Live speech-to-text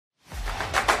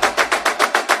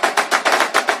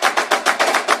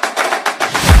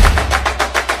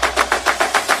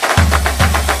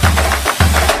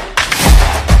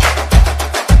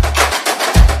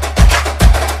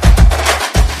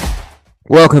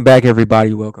Welcome back,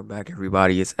 everybody. Welcome back,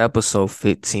 everybody. It's episode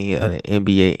 15 of the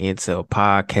NBA Intel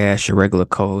podcast. Your regular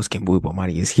co-host, Kim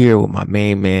Money, is here with my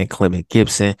main man, Clement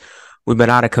Gibson. We've been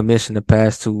out of commission the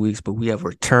past 2 weeks, but we have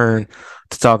returned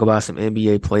to talk about some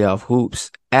NBA playoff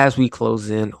hoops as we close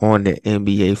in on the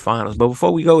NBA Finals. But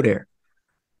before we go there,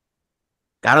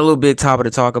 got a little bit topic to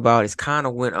talk about. It's kind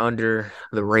of went under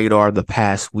the radar the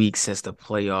past week since the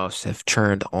playoffs have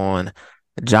turned on.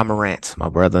 Ja Morant, my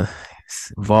brother,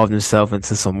 has involved himself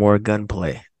into some more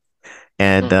gunplay.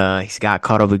 And Mm. he's got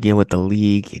caught up again with the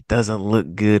league. It doesn't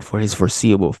look good for his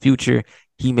foreseeable future.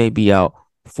 He may be out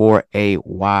for a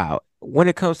while. When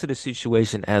it comes to the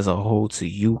situation as a whole, to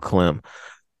you, Clem,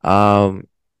 um,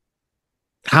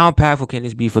 how impactful can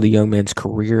this be for the young man's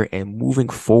career and moving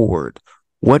forward?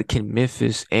 What can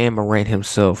Memphis and Morant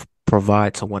himself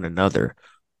provide to one another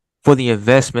for the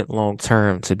investment long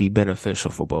term to be beneficial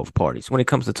for both parties when it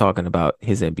comes to talking about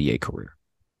his NBA career?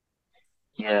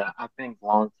 Yeah, I think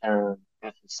long term,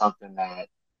 this is something that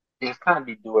it's kind of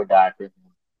be do or die for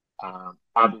him.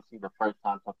 Obviously, the first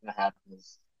time something happens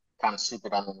is kind of sweep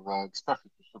it under the rug, especially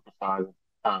for superstars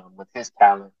with his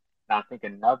talent. And I think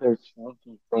another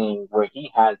sneaky thing where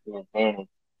he has the advantage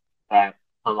that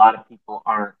a lot of people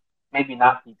aren't, maybe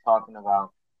not be talking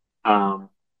about. Um,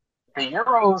 the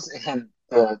Euros and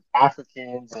the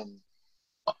Africans and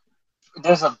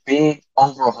there's a big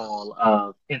overhaul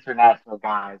of international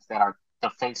guys that are the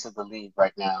face of the league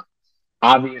right now.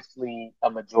 Obviously, a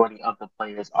majority of the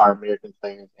players are American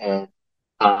players, and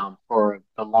for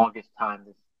the longest time,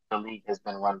 the league has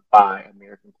been run by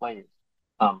American players,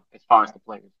 as far as the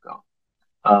players go.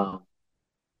 Um,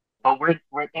 but we're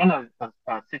in a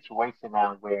situation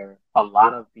now where a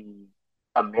lot of the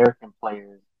American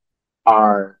players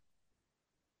are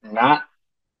not.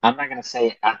 I'm not going to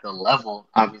say at the level,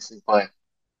 obviously, but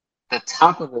the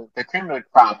top of the cream of the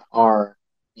crop are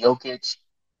Jokic,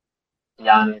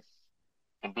 Giannis,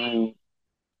 Embiid,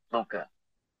 Luka.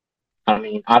 I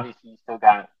mean, obviously you still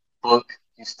got Book,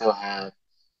 you still have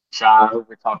Ja, who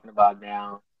we're talking about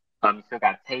now. You still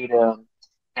got Tatum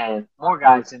and more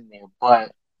guys in there.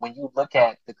 But when you look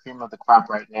at the cream of the crop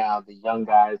right now, the young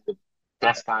guys, the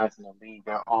best guys in the league,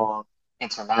 they're all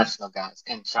international guys.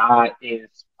 And Ja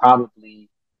is probably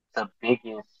the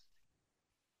biggest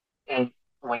and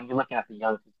when you're looking at the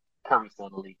young Curry's still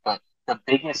in the league, but the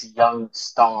biggest young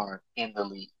star in the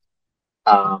league,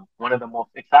 one of the most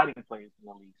exciting players in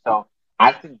the league. So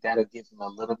I think that'll give him a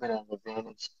little bit of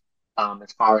advantage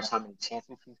as far as how many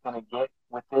chances he's going to get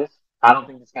with this. I don't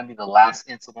think it's going to be the last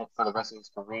incident for the rest of his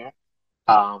career,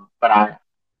 but I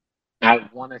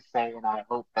want to say and I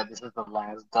hope that this is the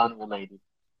last gun related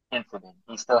incident.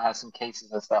 He still has some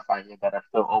cases and stuff out here that are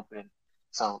still open.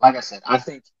 So, like I said, I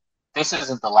think this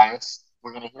isn't the last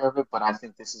we're going to hear of it, but I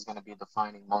think this is going to be a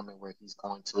defining moment where he's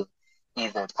going to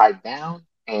either pipe down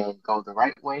and go the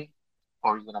right way,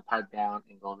 or he's going to pipe down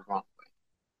and go the wrong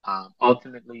way.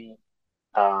 Ultimately,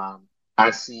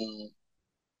 I see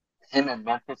him and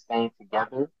Memphis staying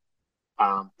together,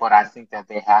 but I think that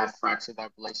they have fractured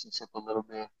that relationship a little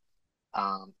bit.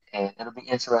 And it'll be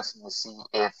interesting to see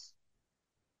if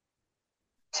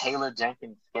Taylor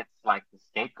Jenkins gets like the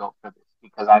scapegoat for this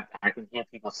because I can hear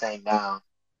people saying now,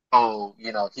 oh,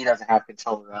 he doesn't have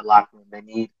control of that locker room. They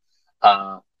need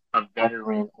uh, a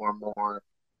veteran or more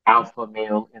alpha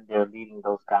male in there leading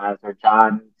those guys, or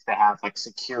John needs to have like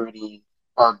security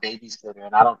or a babysitter,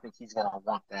 and I don't think he's gonna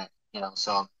want that.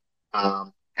 So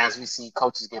as we see,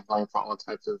 coaches get blamed for all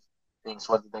types of things,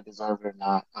 whether they deserve it or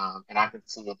not, and I can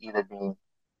see it either being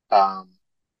um,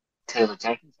 Taylor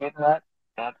Jenkins getting that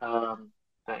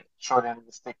the short end of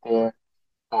the stick there,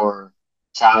 or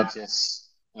Child just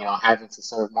having to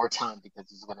serve more time because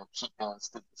he's gonna keep doing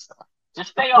stupid stuff.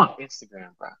 Just stay on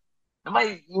Instagram, bro.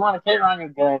 Nobody, you want to carry around your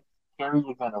gun, carry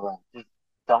your gun around. Just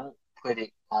don't put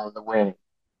it on the way.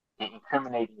 You're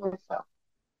incriminating yourself.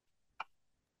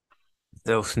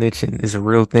 Self snitching is a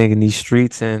real thing in these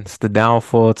streets, and it's the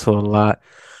downfall to a lot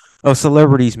of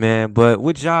celebrities, man. But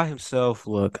with Ja himself,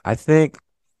 look, I think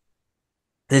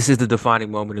this is the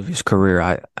defining moment of his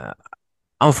career.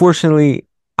 Unfortunately,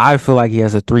 I feel like he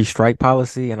has a three strike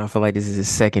policy, and I feel like this is his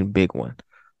second big one.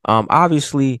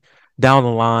 Obviously, down the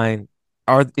line,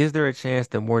 is there a chance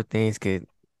that more things could,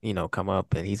 come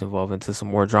up and he's involved into some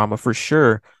more drama for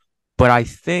sure? But I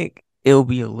think it'll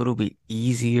be a little bit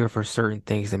easier for certain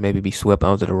things to maybe be swept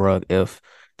under the rug if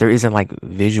there isn't like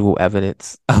visual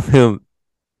evidence of him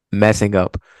messing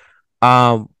up.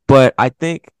 But I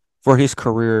think for his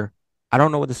career, I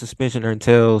don't know what the suspension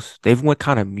entails. They've went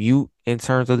kind of mute in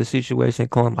terms of the situation,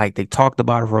 Clem. Like they talked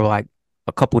about it for like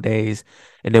a couple days,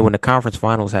 and then when the conference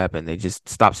finals happened, they just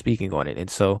stopped speaking on it. And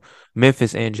so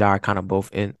Memphis and Ja are kind of both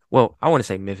in. Well, I want to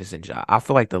say Memphis and Ja. I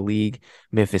feel like the league,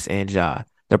 Memphis and Ja,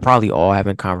 they're probably all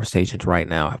having conversations right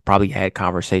now. I've probably had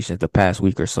conversations the past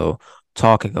week or so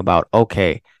talking about,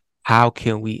 okay, how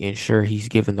can we ensure he's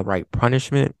given the right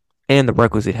punishment and the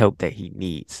requisite help that he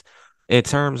needs? In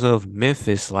terms of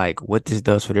Memphis, like what this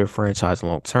does for their franchise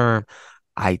long term,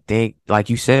 I think, like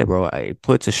you said, bro, it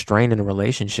puts a strain in the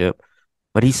relationship.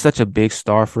 But he's such a big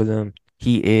star for them.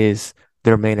 He is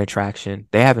their main attraction.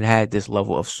 They haven't had this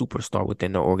level of superstar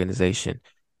within their organization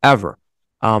ever.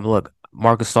 Look,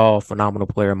 Marcus Gasol, phenomenal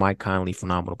player. Mike Conley,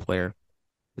 phenomenal player.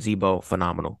 Zebo,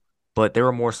 phenomenal. But they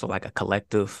were more so like a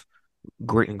collective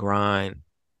grit and grind,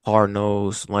 hard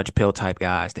nosed, lunch pill type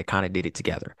guys that kind of did it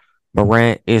together.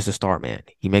 Morant is the star man.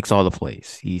 He makes all the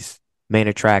plays. He's main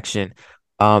attraction.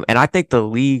 And I think the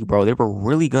league, bro, they were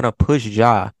really gonna push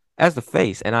Ja as the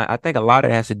face. And I think a lot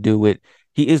of it has to do with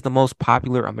he is the most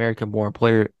popular American born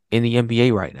player in the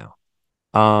NBA right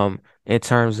now. In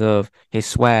terms of his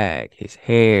swag, his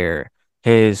hair,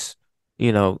 his,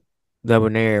 you know,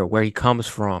 debonair, where he comes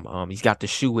from. He's got the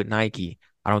shoe with Nike.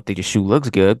 I don't think the shoe looks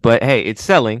good, but hey, it's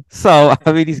selling. So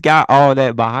I mean, he's got all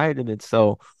that behind him, and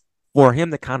so for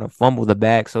him to kind of fumble the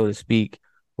bag, so to speak,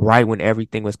 right when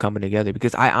everything was coming together,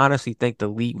 because I honestly think the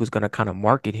league was going to kind of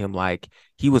market him like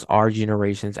he was our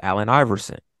generation's Allen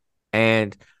Iverson,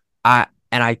 and I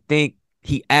think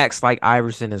he acts like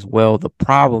Iverson as well. The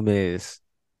problem is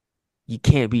you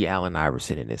can't be Allen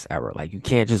Iverson in this era. Like you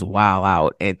can't just wow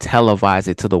out and televise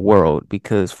it to the world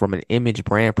because from an image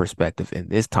brand perspective in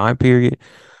this time period,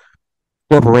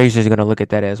 corporations are going to look at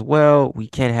that as well. We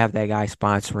can't have that guy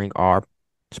sponsoring our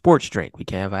sports drink. We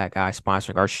can't have that guy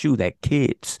sponsoring our shoe that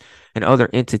kids and other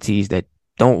entities that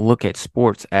don't look at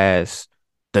sports as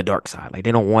the dark side. Like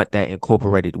they don't want that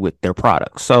incorporated with their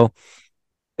products. So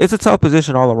it's a tough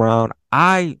position all around.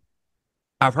 I've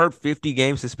heard 50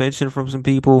 game suspension from some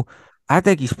people. I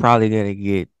think he's probably gonna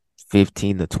get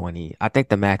 15 to 20. I think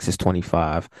the max is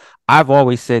 25. I've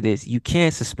always said this, you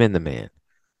can't suspend the man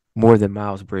more than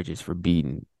Miles Bridges for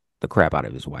beating the crap out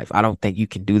of his wife. I don't think you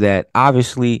can do that.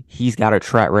 Obviously, he's got a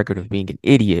track record of being an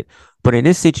idiot, but in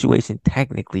this situation,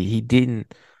 technically, he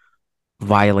didn't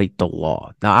violate the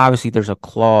law. Now, obviously, there's a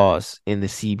clause in the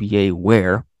CBA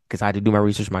where, because I had to do my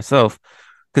research myself,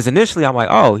 because initially I'm like,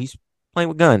 oh, he's playing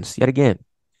with guns yet again.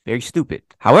 Very stupid.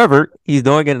 However, he's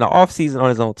doing it in the offseason on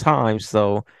his own time.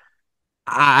 So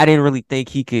I didn't really think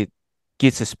he could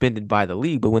get suspended by the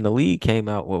league. But when the league came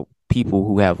out, well, people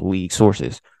who have league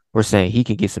sources were saying he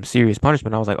could get some serious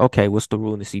punishment. I was like, okay, what's the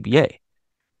rule in the CBA?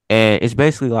 And it's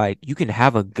basically like you can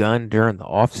have a gun during the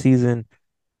offseason.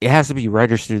 It has to be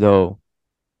registered though.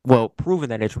 Well, proven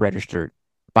that it's registered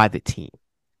by the team.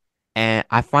 And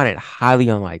I find it highly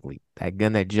unlikely that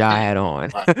gun that Ja had on,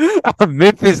 Right.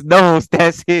 Memphis knows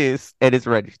that's his and it's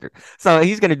registered. So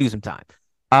he's gonna do some time.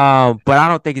 But I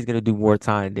don't think he's gonna do more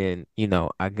time than,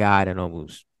 a guy that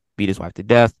almost beat his wife to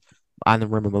death. I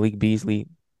remember Malik Beasley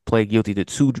pled guilty to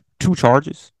two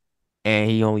charges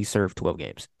and he only served 12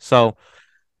 games. So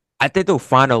I think they'll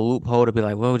find a loophole to be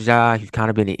like, well, Ja, you've kind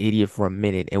of been an idiot for a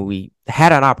minute, and we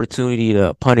had an opportunity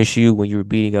to punish you when you were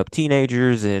beating up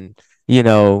teenagers and,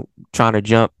 trying to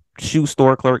jump shoe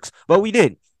store clerks, but we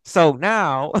didn't. So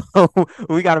now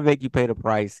we got to make you pay the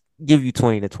price, give you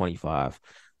 20 to 25,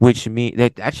 which means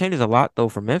that changes a lot, though,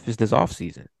 for Memphis this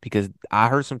offseason because I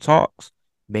heard some talks.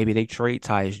 Maybe they trade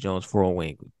Tyus Jones for a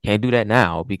wing. Can't do that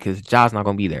now because Ja's not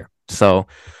going to be there. So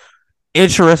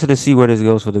interested to see where this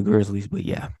goes for the Grizzlies, but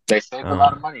yeah. They saved a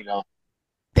lot of Um, money though.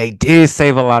 they did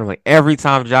save a lot of money. Every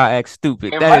time Ja acts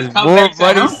stupid, It that might is come more back to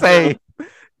money help them saved.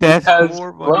 That's because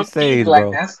more money low key, saved, like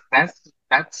bro.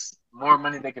 that's more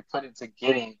money they could put into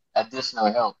getting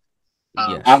additional help.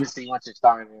 Yes, Obviously, once you're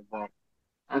starting,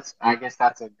 but I guess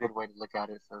that's a good way to look at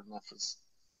it for Memphis.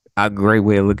 a great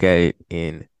way to look at it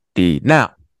indeed.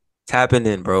 Now, tapping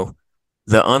in, bro.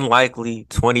 The unlikely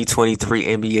 2023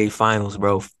 NBA Finals,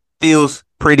 bro, feels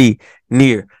pretty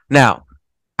near. Now,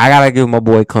 I gotta give my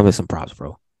boy Clement some props,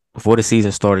 bro. Before the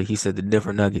season started, he said the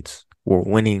Denver Nuggets were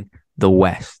winning the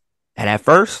West. And at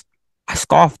first, I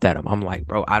scoffed at him. I'm like,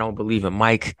 bro, I don't believe in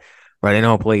Mike. Bro, they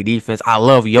don't play defense. I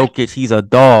love Jokic. He's a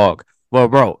dog. Well,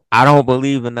 bro, I don't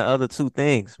believe in the other two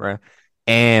things, bro.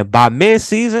 And by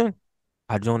mid-season,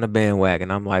 I joined the bandwagon.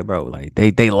 I'm like, bro, like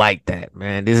they like that,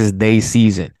 man. This is their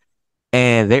season.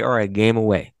 And they are a game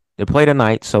away. They play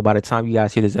tonight, so by the time you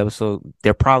guys hear this episode,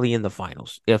 they're probably in the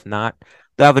finals. If not,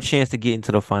 they'll have a chance to get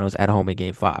into the finals at home in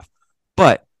game 5.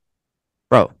 But,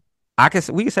 bro,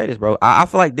 we can say this, bro. I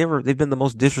feel like they've been the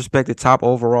most disrespected top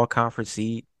overall conference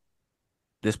seed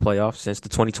this playoff since the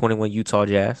 2021 Utah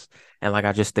Jazz. And like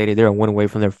I just stated, they're a win away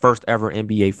from their first ever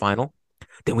NBA final.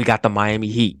 Then we got the Miami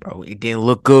Heat, bro. It didn't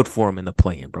look good for them in the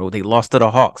play-in, bro. They lost to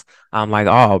the Hawks. I'm like,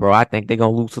 oh, bro, I think they're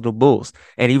gonna lose to the Bulls.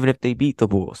 And even if they beat the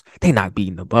Bulls, they not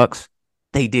beating the Bucks.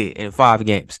 They did in 5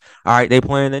 games. All right, they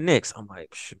playing the Knicks. I'm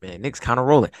like, man, Knicks kind of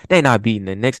rolling. They not beating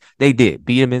the Knicks. They did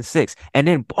beat them in 6. And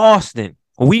then Boston.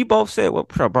 We both said, well,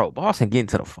 bro, Boston getting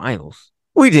to the finals.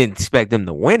 We didn't expect them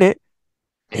to win it.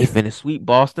 They Yeah. finna sweep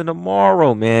Boston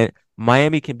tomorrow, man.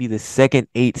 Miami can be the second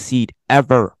 8 seed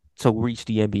ever to reach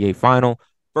the NBA final.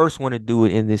 First one to do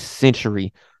it in this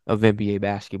century of NBA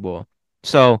basketball.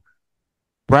 So,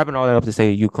 wrapping all that up to say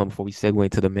to you, Clem, before we segue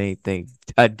into the main thing,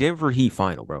 a Denver Heat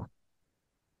final, bro.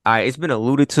 It's been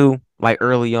alluded to like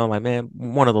early on, like, man,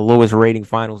 one of the lowest rating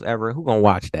finals ever. Who gonna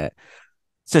watch that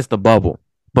since the bubble?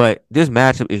 But this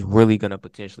matchup is really gonna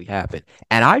potentially happen.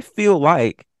 And I feel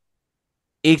like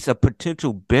it's a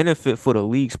potential benefit for the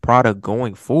league's product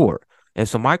going forward. And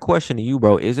so my question to you,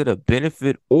 bro, is it a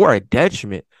benefit or a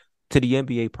detriment to the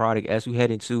NBA product as we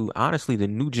head into honestly the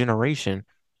new generation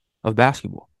of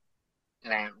basketball?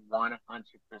 And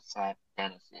 100%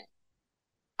 benefit.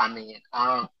 I mean,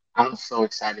 I'm so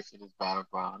excited for this battle,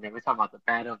 bro. I mean, we're talking about the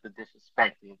battle of the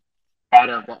disrespected,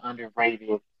 battle of the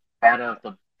underrated, battle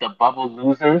of the bubble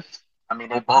losers. I mean,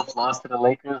 they both lost to the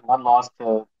Lakers. One lost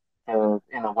to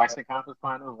in the Western Conference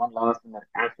Finals. One lost in the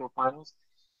actual finals.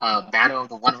 Battle of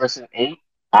the 1 versus 8.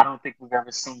 I don't think we've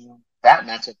ever seen that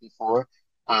matchup before.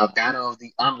 Battle of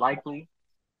the unlikely.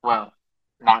 Well,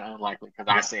 not unlikely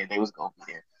because I said they was gonna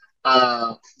be there.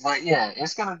 But yeah,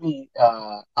 it's gonna be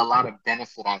a lot of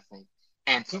benefit, I think.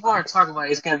 And people are talking about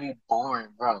it's gonna be boring,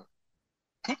 bro.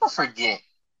 People forget.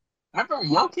 Remember,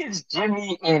 Jokic,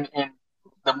 Jimmy, and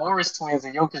the Morris twins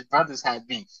and Jokic brothers had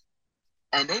beef,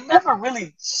 and they never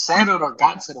really settled or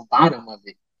got to the bottom of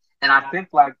it. And I think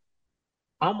like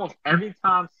almost every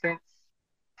time since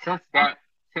that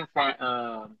since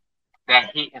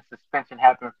that hit and suspension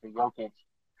happened for Jokic,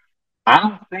 I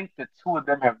don't think the two of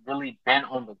them have really been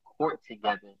on the court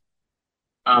together.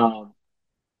 Um,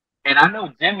 and I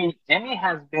know Jimmy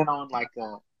has been on like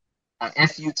a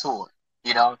FU tour.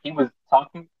 You know, he was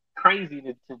talking crazy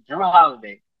to Drew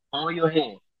Holiday on your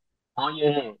head, on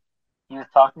your head. He was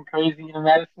talking crazy in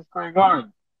Madison Square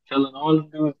Garden, telling all the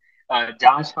dudes,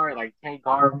 Josh Hart, like, can't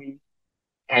guard me.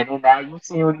 And then now you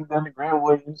see what he's done to Grant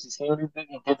Williams. You see what he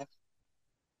did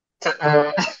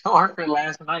to Harper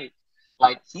last night.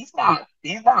 Like he's not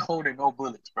holding no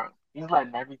bullets, bro. He's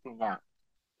letting everything out.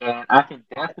 And I can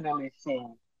definitely see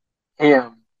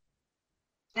him,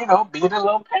 being a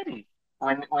little petty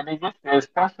when they get there,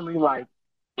 especially like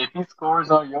if he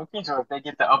scores on Jokic or if they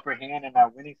get the upper hand and are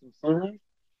winning some series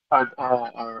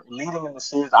or leading in the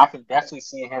series. I can definitely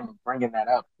see him bringing that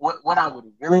up. What I would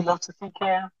really love to see,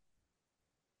 Cam,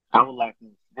 I would like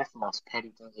this the most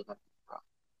petty thing ever, bro.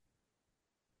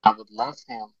 I would love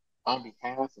him on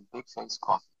behalf of Big Face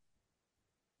Coffee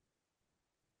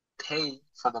pay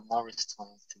for the Morris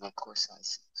twins to get courtside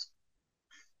seats.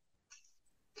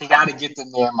 He got to get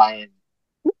them there in Miami.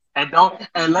 And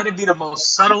let it be the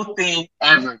most subtle thing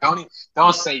ever.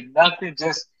 Don't say nothing.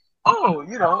 Just hey,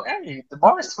 the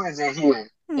Morris twins are here.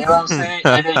 You know what I'm saying?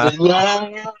 And they just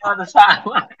on the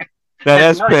sideline. Now And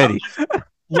that's petty.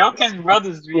 Jokic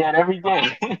brothers be at every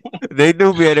game. They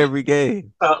do be at every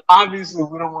game. So obviously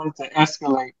we don't want it to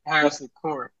escalate past the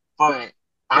court, but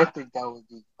I think that would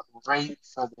be great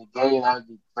for the game. That would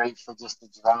be great for just the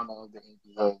drama of the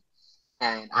NBA.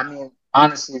 And I mean,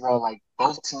 honestly, bro, like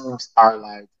both teams are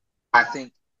like, I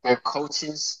think their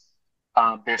coaches,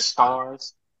 their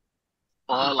stars,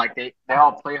 all like they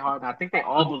all play hard. And I think they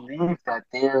all believe that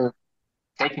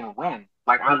they can win.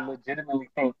 Like I legitimately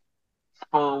think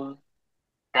Spo,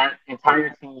 that entire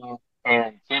team,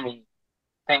 and Jimmy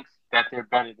thinks that they're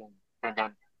better than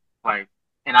them. Like,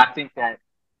 and I think that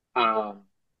um,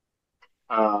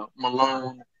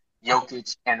 Malone,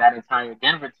 Jokic, and that entire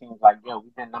Denver team is like, yo,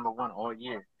 we've been number one all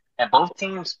year. And both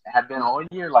teams have been all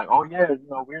year like, oh yeah,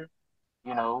 we're,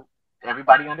 you know,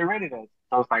 everybody underrated us.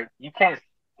 So it's like you can't.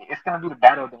 It's gonna be the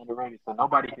battle of the underrated. So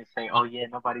nobody can say, oh yeah,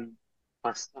 nobody.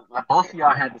 But like, both of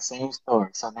y'all had the same story.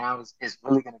 So now it's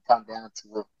really gonna come down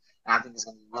to it. And I think it's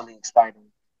gonna be really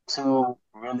exciting. Two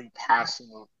really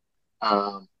passionate,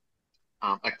 um,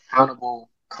 accountable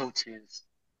coaches,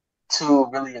 two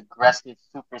really aggressive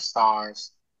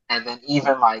superstars, and then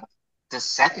even like the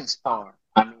second star.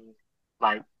 I mean,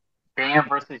 like Bam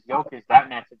versus Jokic, that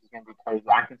matchup is gonna be crazy.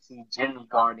 I can see Jimmy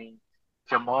guarding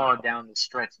Jamal down the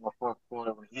stretch in the fourth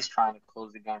quarter when he's trying to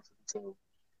close the game for the team.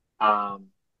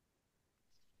 Um,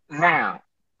 Now,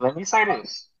 let me say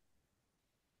this.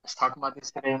 Let's talk about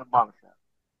this today in the barbershop.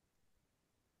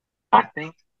 I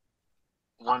think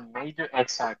one major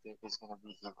X factor is going to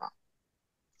be Hero,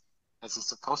 as he's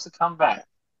supposed to come back.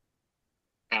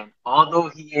 And although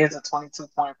he is a 22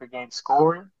 point per game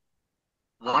scorer,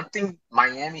 one thing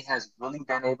Miami has really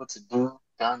been able to do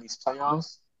during these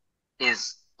playoffs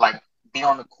is like be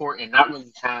on the court and not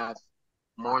really have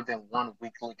more than one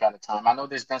weak link at a time. I know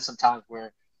there's been some times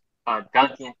where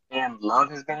Duncan and Love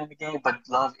has been in the game, but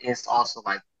Love is also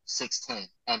like 6'10"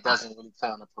 and doesn't really play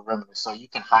on the perimeter, so you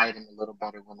can hide him a little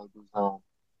better when they do zone.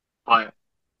 But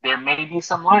there may be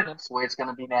some lineups where it's going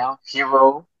to be now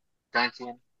Hero,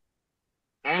 Duncan,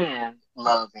 and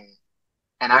Love in.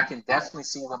 And I can definitely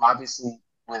see them, obviously,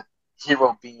 with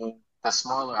Hero being the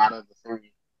smaller out of the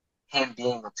three, him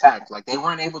being attacked. Like, they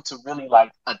weren't able to really,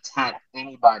 like, attack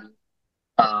anybody.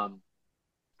 Um,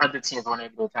 Other teams weren't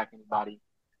able to attack anybody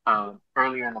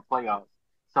earlier in the playoffs.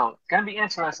 So it's going to be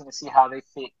interesting to see how they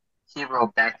fit Hero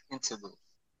back into this.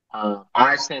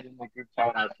 I said in the group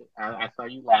chat, I saw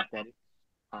you laugh at it.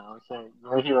 I'm sure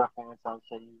you're a Hero fan, so I'm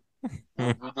sure you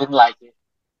didn't like it.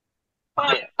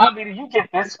 But I mean, if you get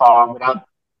this far without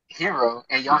Hero,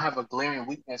 and y'all have a glaring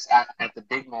weakness at the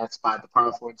big man spot, the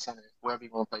power forward center, wherever you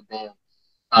want to play Bam,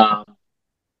 um,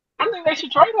 I think they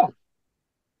should trade him.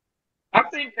 I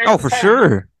think they Oh, should for trade him.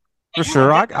 sure. For If you would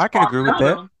sure. get this I can far agree with without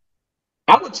that. him,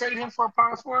 I would trade him for a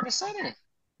power forward or center.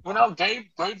 You know, Gabe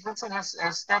Vincent has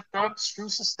stepped up.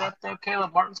 Strus has stepped up.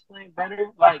 Caleb Martin's playing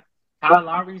better. Like Kyle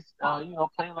Lowry's,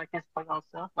 playing like his playoff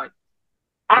stuff. Like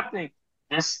I think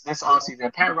this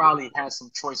offseason, Pat Riley has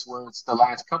some choice words the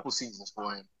last couple seasons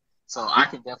for him. So I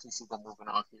can definitely see them moving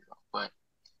off here. But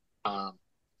um,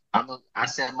 I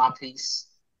said my piece.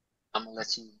 I'm gonna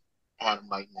let you have them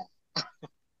right now.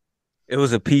 It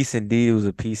was a piece indeed. It was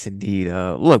a piece indeed.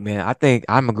 Look, man, I think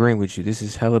I'm agreeing with you. This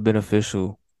is hella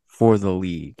beneficial for the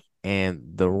league. And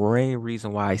the main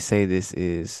reason why I say this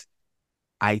is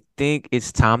I think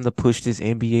it's time to push this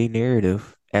NBA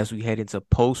narrative as we head into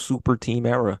post super team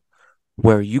era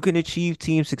where you can achieve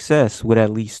team success with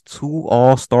at least two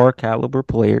all-star caliber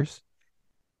players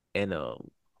and a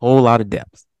whole lot of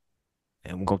depth.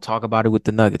 And we're gonna talk about it with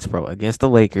the Nuggets, bro. Against the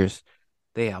Lakers,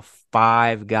 they have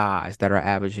five guys that are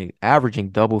averaging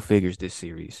double figures this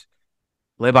series.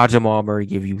 Led by Jamal Murray,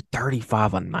 give you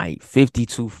 35 a night,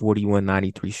 52, 41,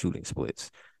 93 shooting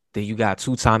splits. Then you got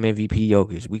two-time MVP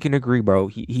Jokic. We can agree, bro.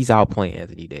 He's outplaying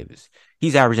Anthony Davis.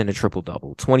 He's averaging a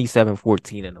triple-double, 27,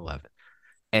 14, and 11.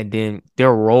 And then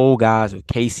their role guys with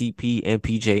KCP,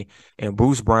 MPJ, and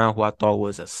Bruce Brown, who I thought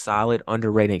was a solid,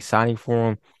 underrated signing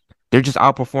for him. They're just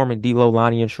outperforming D'Lo,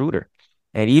 Lonnie, and Schroeder.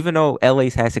 And even though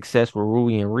LA's had success with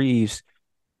Rui and Reeves,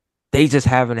 they just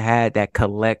haven't had that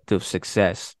collective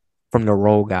success from the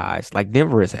role guys like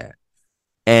Denver has had.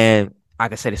 And I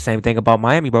can say the same thing about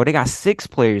Miami, bro. They got six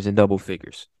players in double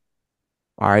figures.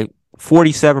 All right.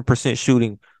 47%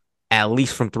 shooting, at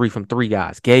least from three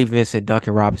guys. Gabe Vincent,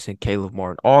 Duncan Robinson, Caleb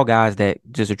Martin. All guys that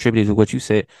just attributed to what you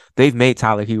said. They've made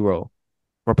Tyler Hero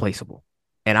replaceable.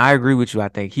 And I agree with you. I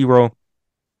think Hero,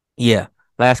 yeah.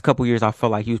 Last couple years, I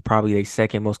felt like he was probably the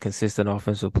second most consistent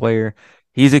offensive player.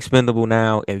 He's expendable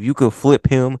now. If you could flip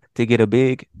him to get a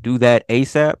big, do that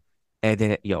ASAP. And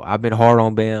then, I've been hard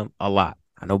on Bam a lot.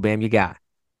 I know Bam, you got.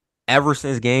 Ever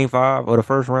since game 5 of the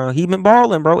first round, he been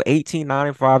balling, bro. 18, 9,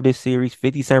 and 5 this series,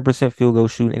 57% field goal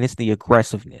shooting, and it's the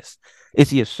aggressiveness.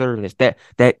 It's the assertiveness. That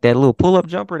little pull-up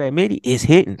jumper, that midi is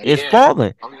hitting. It's Yeah.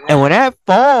 falling. Oh And yeah. when that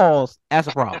falls, that's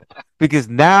a problem. Because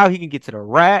now he can get to the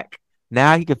rack.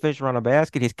 Now he can finish around the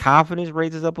basket. His confidence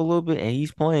raises up a little bit, and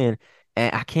he's playing.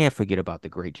 And I can't forget about the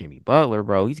great Jimmy Butler,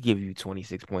 bro. He's giving you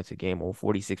 26 points a game on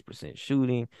 46%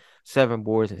 shooting, 7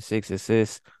 boards and 6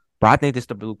 assists. But I think this is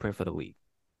the blueprint for the league.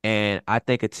 And I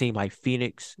think a team like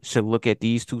Phoenix should look at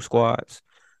these two squads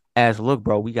as, look,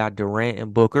 bro, we got Durant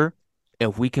and Booker.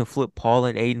 If we can flip Paul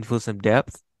and Aiden for some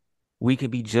depth, we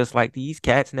can be just like these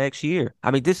cats next year.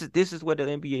 I mean, this is where the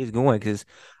NBA is going because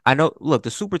I know, look,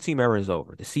 the super team era is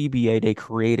over. The CBA, they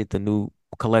created the new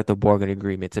collective bargaining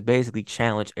agreement to basically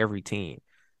challenge every team.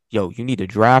 Yo, you need to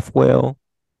draft well,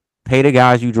 pay the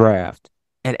guys you draft,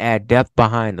 and add depth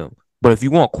behind them. But if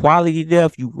you want quality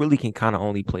depth, you really can kind of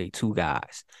only play two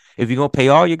guys. If you're gonna pay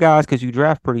all your guys because you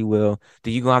draft pretty well,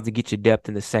 then you're gonna have to get your depth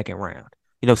in the second round.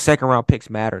 Second round picks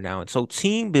matter now. And so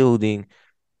team building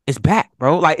is back,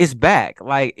 bro. Like it's back.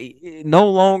 Like no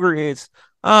longer it's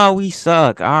we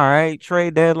suck. All right,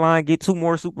 trade deadline, get two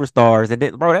more superstars, and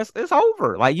then bro, that's it's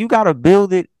over. Like you gotta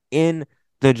build it in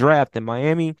the draft in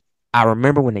Miami. I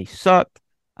remember when they sucked.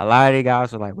 A lot of the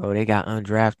guys were like, bro, they got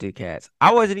undrafted cats.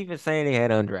 I wasn't even saying they had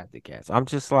undrafted cats. I'm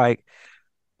just like,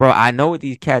 bro, I know what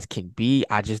these cats can be.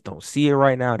 I just don't see it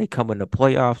right now. They come in the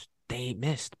playoffs. they ain't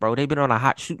missed, bro. They've been on a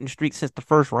hot shooting streak since the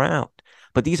first round.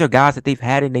 But these are guys that they've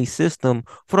had in their system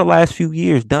for the last few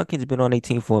years. Duncan's been on their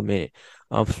team for a minute.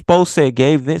 Spo said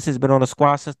Gabe Vincent's been on the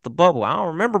squad since the bubble. I don't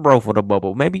remember, bro, for the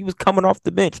bubble. Maybe he was coming off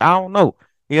the bench. I don't know.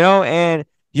 And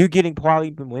you're getting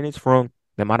quality minutes from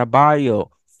Adebayo,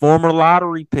 former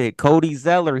lottery pick, Cody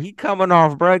Zeller. He coming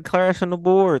off, bro, clashing the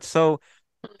board. So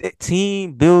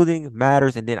team building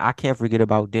matters. And then I can't forget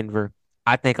about Denver.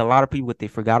 I think a lot of people, what they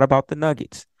forgot about the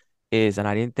Nuggets is, and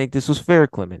I didn't think this was fair,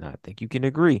 Clement. I think you can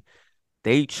agree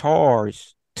they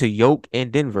charged to Yoke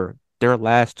and Denver their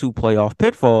last two playoff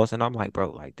pitfalls. And I'm like,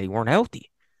 bro, like they weren't healthy.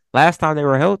 Last time they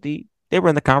were healthy, they were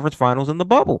in the conference finals in the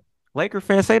bubble. Laker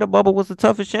fans say the bubble was the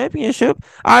toughest championship.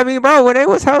 I mean, bro, when they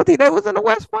was healthy, they was in the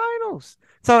West Finals.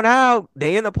 So now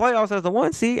they in the playoffs as the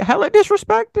one seed. Hella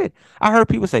disrespected. I heard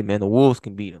people say, man, the Wolves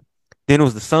can beat them. Then it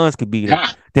was the Suns could beat them.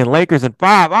 Then Lakers in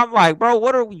five. I'm like, bro,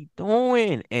 what are we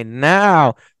doing? And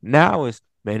now it's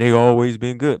man, they always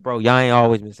been good, bro. Y'all ain't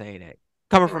always been saying that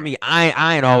coming from me,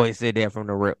 I ain't always said that from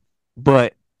the rip,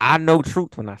 but I know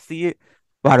truth when I see it.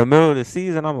 By the middle of the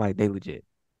season, I'm like, they legit.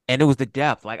 And it was the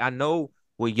depth. Like I know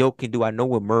what Yoke can do. I know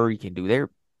what Murray can do. They're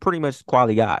pretty much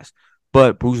quality guys.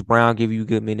 But Bruce Brown give you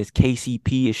good minutes.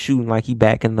 KCP is shooting like he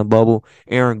back in the bubble.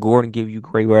 Aaron Gordon give you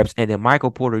great reps. And then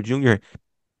Michael Porter Jr.,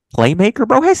 playmaker,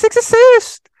 bro, had 6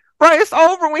 assists. Bro, it's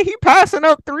over when he passing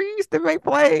up threes to make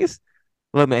plays.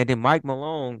 Look, man, then Mike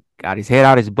Malone got his head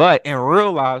out his butt and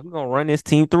realized we're gonna run this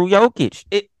team through Jokic.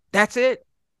 That's it.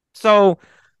 So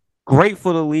great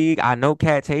for the league. I know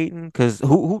Cat's hating because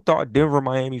who thought Denver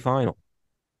Miami final?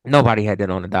 Nobody had that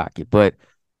on the docket, but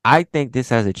I think this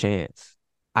has a chance.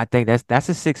 I think that's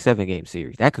a 6-7 game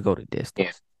series. That could go to Yeah,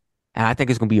 distance. And I think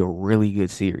it's gonna be a really good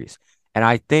series. And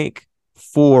I think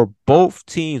for both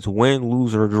teams, win,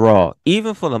 lose, or draw,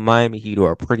 even for the Miami Heat who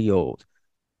are pretty old,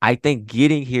 I think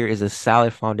getting here is a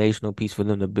solid foundational piece for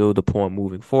them to build upon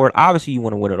moving forward. Obviously, you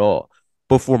want to win it all.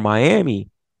 But for Miami,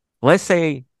 let's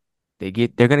say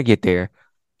they're gonna get there.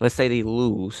 Let's say they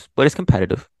lose, but it's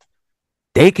competitive.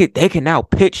 They can now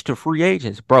pitch to free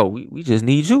agents, bro. We just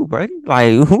need you, bro.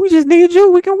 Like we just need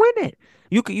you. We can win it.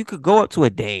 You could go up to a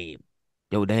Dame,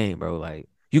 yo Dame, bro. Like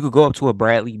you could go up to a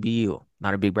Bradley Beal.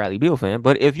 Not a big Bradley Beal fan,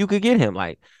 but if you could get him,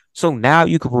 like so now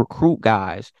you could recruit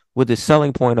guys with the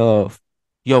selling point of,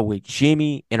 yo, with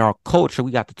Jimmy and our culture,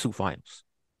 we got the two finals.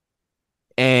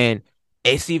 And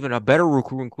it's even a better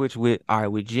recruiting pitch with all right,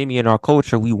 with Jimmy and our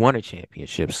culture, we won a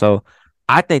championship. So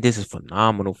I think this is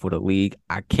phenomenal for the league.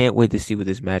 I can't wait to see what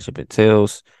this matchup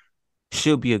entails.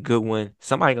 Should be a good one.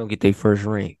 Somebody gonna get their first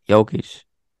ring. Jokic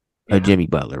or yeah. Jimmy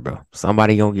Butler, bro.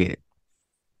 Somebody gonna get it.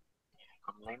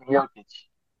 I'm blaming Jokic.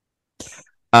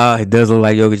 It does look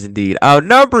like Jokic indeed.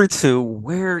 Number two,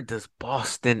 where does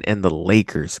Boston and the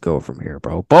Lakers go from here,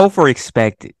 bro? Both are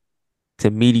expected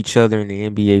to meet each other in the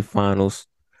NBA Finals.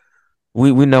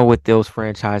 We know what those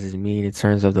franchises mean in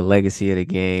terms of the legacy of the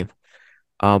game.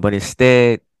 But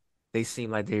instead, they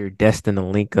seem like they're destined to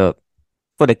link up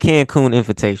for the Cancun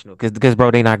Invitational because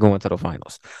bro, they not going to the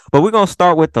finals. But we're gonna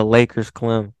start with the Lakers,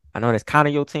 Clem. I know that's kind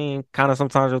of your team, kind of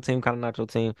sometimes your team, kind of not your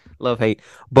team. Love hate,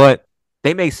 but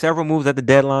they made several moves at the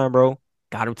deadline, bro.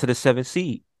 Got them to the seventh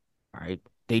seed. All right,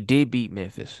 they did beat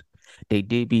Memphis. They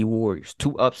did beat Warriors.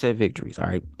 Two upset victories. All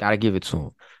right, gotta give it to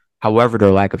them. However,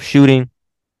 their lack of shooting,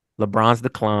 LeBron's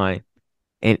decline,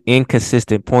 and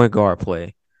inconsistent point guard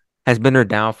play has been their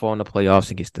downfall in the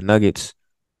playoffs against the Nuggets.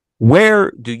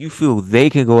 Where do you feel they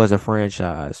can go as a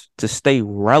franchise to stay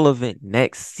relevant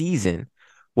next season?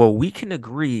 Well, we can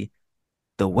agree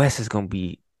the West is going to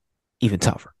be even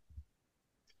tougher.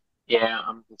 Yeah,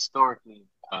 I'm historically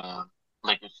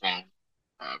Lakers fan.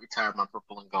 Retired my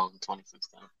purple and gold in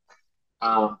 2016.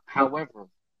 However,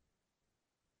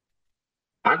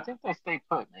 I think they stay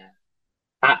put, man.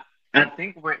 I I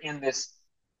think we're in this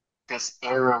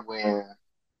era where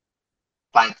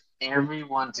like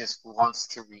everyone just wants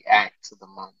to react to the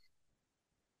moment.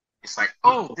 It's like,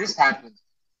 oh, this happened.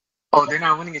 Oh, they're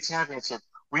not winning a championship.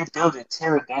 Rebuild it,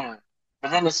 tear it down.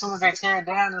 But then as soon as they tear it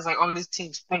down, it's like, oh, this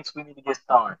team stinks. We need to get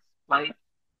stars. Like,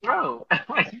 bro,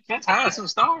 like you just have some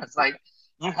stars. Like,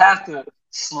 you have to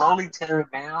slowly tear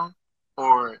it down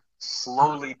or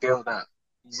slowly build up.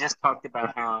 You just talked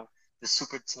about how the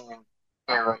super team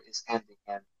era is ending,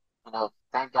 and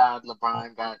thank God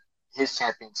LeBron got his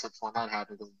championships when that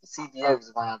happened. Because the CBA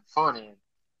was around before then,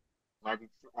 might be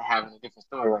having a different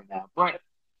story right now. But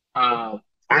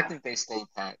I think they stay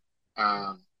pat.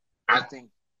 Um, I think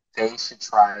they should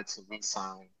try to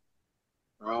re-sign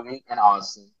Ruby and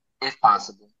Austin if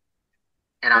possible.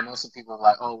 And I know some people are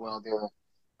like, oh well,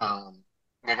 um,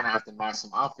 they're gonna have to match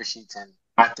some offer sheets, and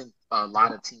I think a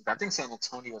lot of teams. I think San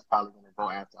Antonio is probably gonna go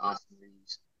after Austin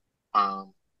Reeves,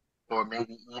 um, or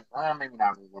maybe even, well, maybe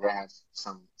not really. They have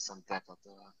some depth at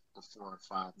the 4 and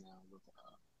 5 now with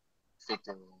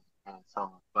Victor and so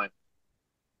on. But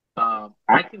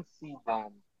I can see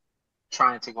them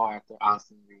trying to go after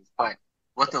Austin Reeves. But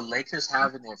what the Lakers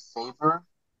have in their favor,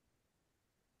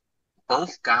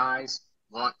 both guys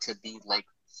want to be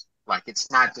Lakers. Like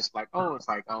it's not just like, oh, it's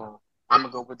like, oh, I'm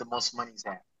gonna go with the most money's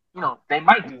at. You know, they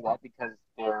might do that because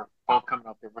they're both coming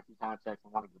off their rookie contracts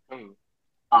and want to get paid.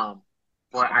 Um,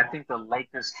 but I think the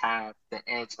Lakers have the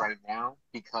edge right now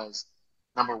because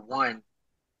number one,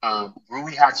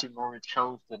 Rui Hachimura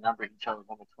chose the number he chose,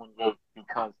 number 28,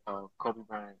 because of Kobe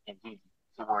Bryant and Gigi.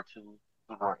 He wore two,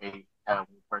 he wore eight when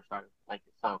he first started the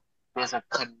Lakers. So there's a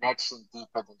connection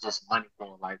deeper than just money there.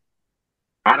 Like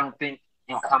I don't think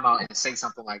you come out and say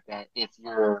something like that if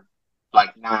you're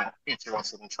like not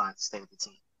interested in trying to stay with the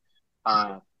team.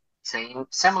 Uh, Same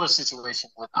similar situation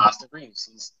with Austin Reeves.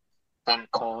 He's been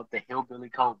called the hillbilly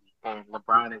Kobe, and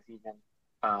LeBron has even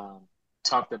um,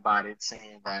 talked about it,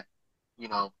 saying that you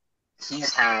know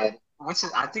he's had, which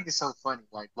is I think is so funny.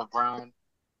 Like LeBron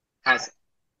has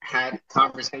had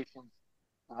conversations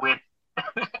with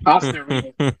Austin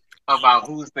Reeves about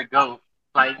who's the GOAT.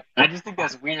 Like, I just think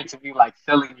that's weird to be like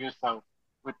selling yourself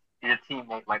with your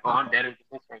teammate. Like, oh, I'm better than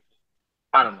this person.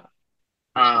 I don't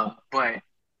know. But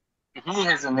he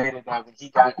has admitted that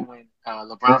when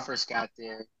LeBron first got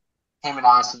there, him and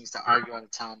Austin used to argue all the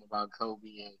time about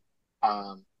Kobe,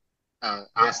 and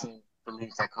Austin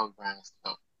believes that Kobe Bryant is the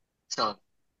GOAT. So,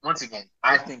 once again,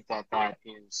 I think that that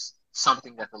is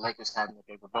something that the Lakers have in their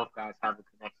favor. Both guys have a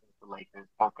connection with the Lakers.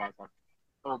 Both guys have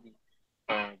Kobe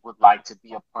and would like to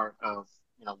be a part of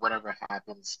whatever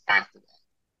happens after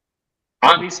that.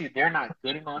 Obviously, they're not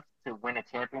good enough to win a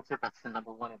championship as the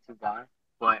number one and two guy,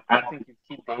 but I think if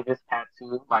Keith Davis had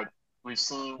to, like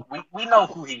we know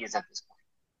who he is at this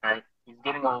point, right? He's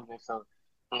getting older, so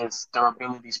his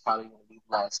durability is probably going to be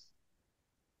less.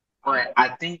 But I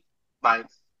think like,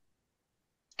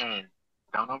 and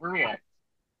don't overreact.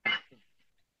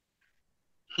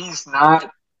 He's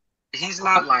not he's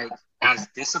not like as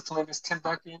disciplined as Tim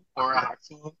Duncan or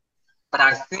Hakeem, but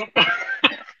I think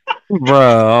Bro,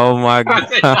 oh my God.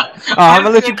 Oh, I'm I gonna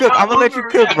let you said cook. I'm don't gonna let you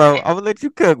cook, bro. overreact. I'm gonna let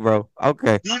you cook, bro.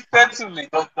 Okay. Defensively,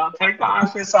 don't take the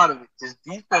offense out of it. Just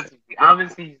defensively.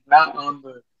 Obviously, he's not on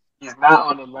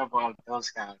the level of those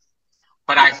guys.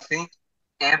 But I think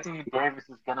Anthony Davis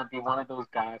is gonna be one of those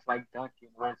guys like Duncan,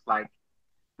 where it's like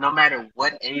no matter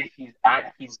what age he's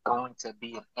at, he's going to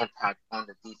be an impact on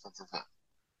the defensive end.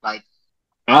 Like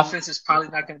offense is probably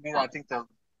not going to be. I think the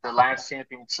last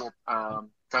championship,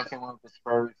 Duncan won with the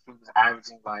Spurs. He was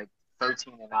averaging like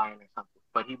 13 and 9 or something,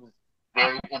 but he was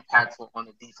very impactful on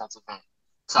the defensive end.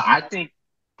 So I think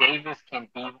Davis can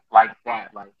be like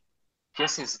that, like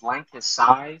just his length, his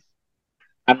size.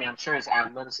 I mean, I'm sure his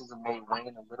athleticism may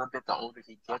wane a little bit the older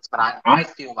he gets, but I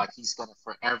feel like he's going to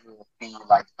forever be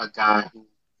like a guy who,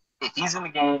 if he's in the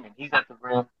game and he's at the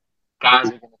rim, guys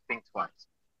are going to think twice.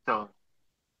 So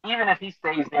even if he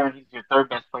stays there and he's your third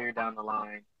best player down the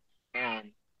line,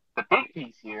 and the big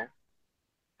piece here,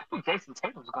 I think Jason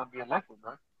Tatum's going to be elected,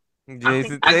 bro.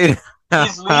 Jason I think Tatum.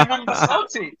 he's leaving the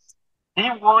Celtics. He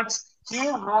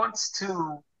wants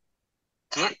to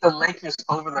get the Lakers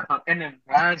over the hump, and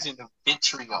imagine the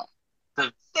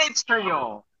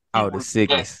vitriol he Oh, the would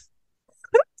get sickness.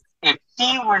 if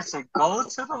he were to go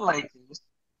to the Lakers.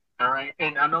 All right,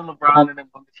 and I know LeBron and them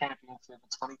won the championship in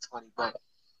 2020, but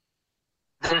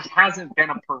there hasn't been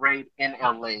a parade in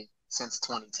LA since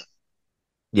 2010.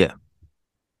 Yeah.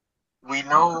 We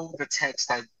know the text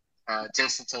that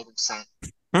Jason Tatum sent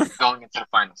going into the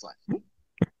finals last year.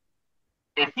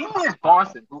 If he leaves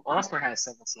Boston, who also has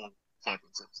 17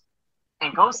 championships,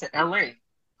 and goes to LA,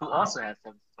 who also has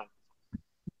 17 championships,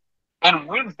 and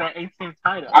wins that 18th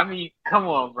title, I mean, come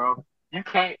on, bro. You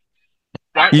can't.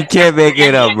 You can't The make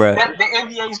it up, NBA, bro. the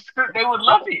NBA script, they would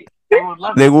love it. They would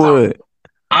love They it. So would.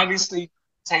 obviously,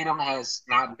 Tatum has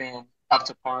not been up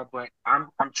to par, but I'm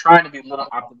trying to be a little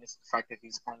optimistic. The fact that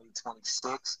he's only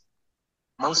 26.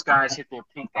 Most guys hit their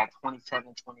peak at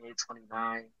 27, 28,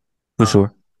 29. For sure.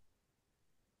 Um,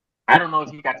 I don't know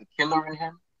if he got the killer in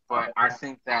him, but I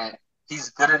think that he's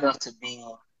good enough to be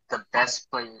the best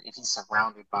player if he's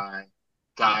surrounded by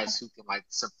guys who can like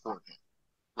support him,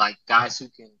 like guys who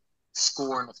can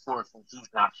score in the fourth when he's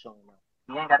not showing up.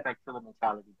 He ain't got that killer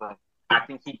mentality, but I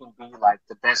think he can be like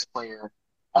the best player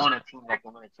on a team that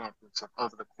can win a championship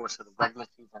over the course of the regular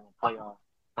season and playoffs.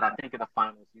 But I think in the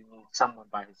finals, you need someone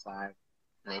by his side.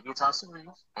 Maybe it's Austin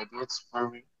Reeves, maybe it's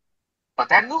Rui, but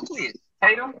that nucleus,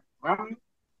 Tatum, Rui.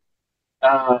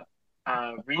 Uh,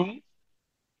 Reed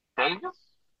Davis.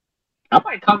 I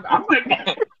might come. I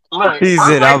might look. He I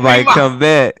said, "I might make might my. come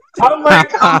back." I might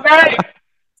come back.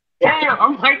 Damn, I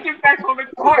might get back on the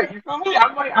court. You feel me?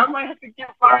 I might have to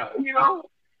get my,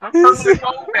 my He permanent said,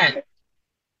 goal back.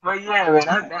 But yeah,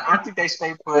 man, I think they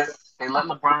stay put. They let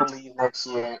LeBron leave next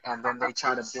year, and then they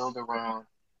try to build around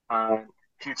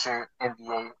future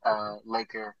NBA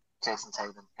Laker Jason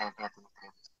Tatum and Anthony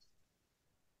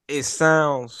it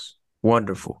sounds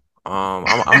wonderful. I'm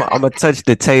gonna touch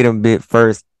the Tatum bit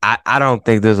first. I don't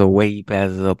think there's a way he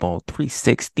passes up on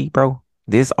 360, bro.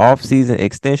 This offseason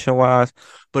extension wise,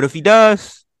 but if he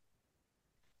does,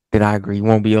 then I agree. He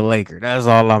won't be a Laker. That's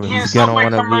all I'm. He in He's so gonna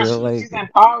many want to be a commercials. He's Laker. in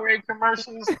Powerade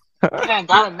commercials. He done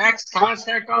got a max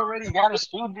contract already. He got a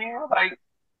shoe deal. Like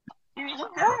he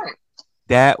good.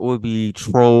 That would be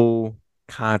troll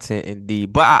content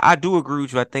indeed. But I do agree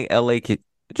with you. I think LA could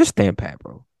just stand pat,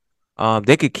 bro.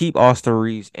 They could keep Austin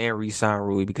Reeves and re-sign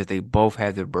Rui because they both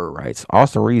have their bird rights.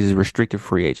 Austin Reeves is a restricted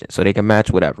free agent, so they can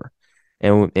match whatever.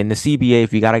 And in the CBA,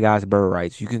 if you got a guy's bird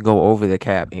rights, you can go over the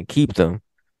cap and keep them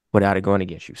without it going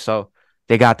against you. So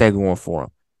they got that going for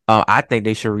them. I think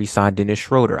they should re-sign Dennis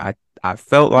Schroeder. I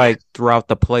felt Yes. like throughout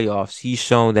the playoffs, he's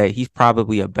shown that he's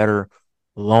probably a better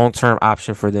long-term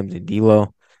option for them than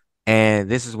D'Lo. And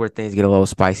this is where things get a little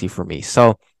spicy for me.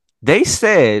 So they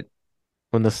said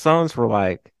when the Suns were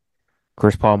like,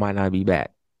 Chris Paul might not be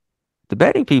back. The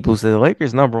betting people said the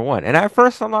Lakers #1. And at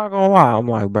first, I'm not gonna lie, I'm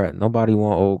like, bro, nobody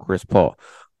want old Chris Paul.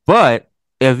 But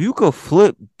if you could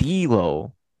flip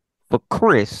D'Lo for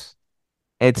Chris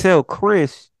and tell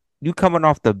Chris you coming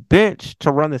off the bench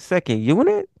to run the second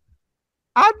unit,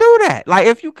 I do that. Like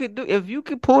if you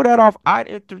could pull that off, I'd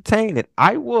entertain it.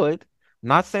 I would.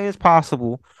 Not saying it's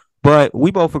possible, but we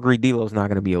both agree D'Lo's not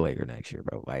gonna be a Laker next year,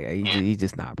 bro. Like Yeah. he's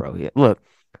just not, bro. Yeah, look,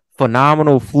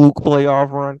 phenomenal fluke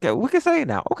playoff run. Okay, we can say it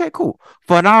now. Okay, cool.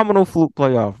 Phenomenal fluke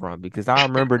playoff run because I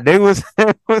remember they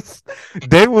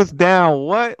was down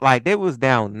what? Like they was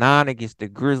down 9 against the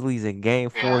Grizzlies in game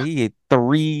 4. Yeah. He hit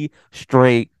 3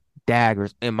 straight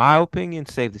daggers, in my opinion,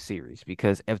 save the series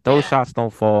because if those Yeah. shots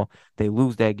don't fall, they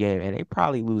lose that game and they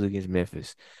probably lose against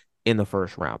Memphis in the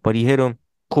first round. But he hit them.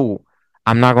 Cool.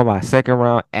 I'm not gonna lie. Second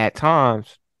round at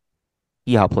times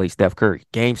he outplayed Steph Curry.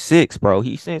 Game 6, bro.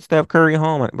 He sent Steph Curry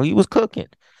home, but he was cooking.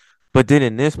 But then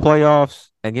in this playoffs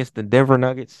against the Denver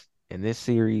Nuggets, in this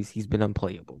series, he's been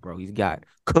unplayable, bro. He's got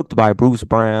cooked by Bruce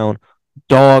Brown,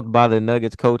 dogged by the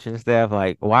Nuggets coaching staff.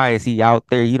 Like, why is he out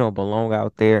there? He don't belong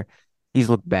out there. He's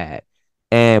looked bad.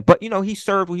 And but he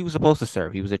served what he was supposed to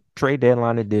serve. He was a trade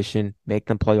deadline addition, make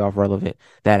them playoff relevant.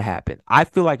 That happened. I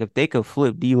feel like if they could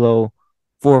flip D'Lo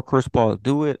for Chris Paul,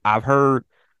 do it. I've heard,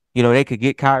 they could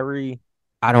get Kyrie.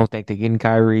 I don't think they're getting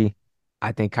Kyrie.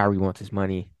 I think Kyrie wants his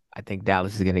money. I think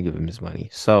Dallas is going to give him his money.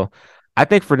 So I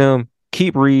think for them,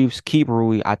 keep Reeves, keep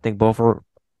Rui. I think both are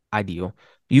ideal.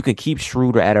 You can keep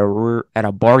Schroeder at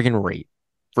a bargain rate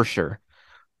for sure.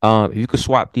 If you could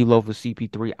swap D'Lo for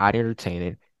CP3, I'd entertain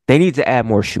it. They need to add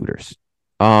more shooters.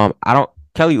 I don't.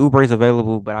 Kelly Oubre is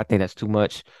available, but I think that's too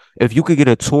much. If you could get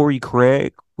a Torrey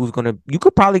Craig, you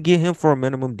could probably get him for a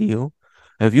minimum deal.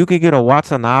 If you could get a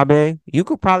Watanabe, you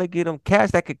could probably get him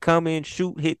cats that could come in,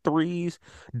 shoot, hit threes,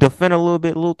 defend a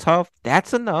little tough.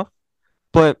 That's enough.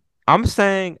 But I'm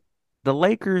saying the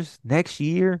Lakers next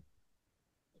year,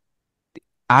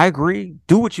 I agree.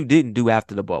 Do what you didn't do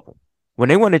after the bubble. When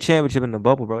they won the championship in the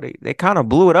bubble, bro, they kind of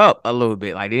blew it up a little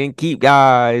bit. Like they didn't keep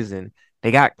guys and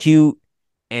they got cute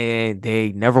and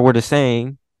they never were the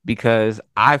same because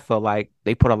I felt like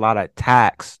they put a lot of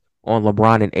tax on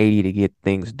LeBron and AD to get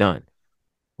things done.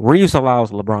 Reeves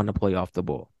allows LeBron to play off the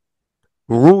ball.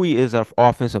 Rui is an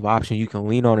offensive option you can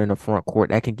lean on in the front court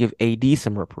that can give AD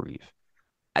some reprieve.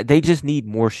 They just need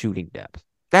more shooting depth.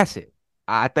 That's it.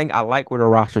 I think I like where the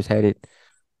roster's headed.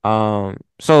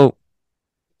 So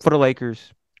for the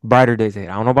Lakers, brighter days ahead.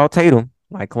 I don't know about Tatum,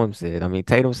 like Clem said. I mean,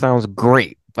 Tatum sounds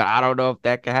great, but I don't know if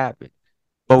that could happen.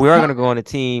 But we are gonna go on a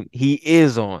team he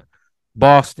is on.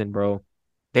 Boston, bro.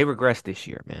 They regressed this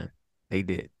year, man. They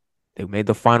did. They made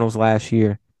the finals last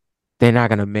year. They're not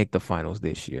gonna make the finals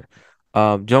this year.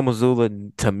 Joe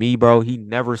Mazzulla, to me, bro, he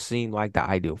never seemed like the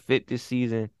ideal fit this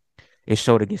season. It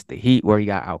showed against the Heat where he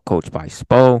got outcoached by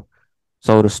Spo.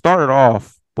 So to start it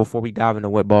off, before we dive into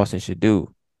what Boston should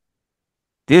do,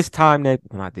 not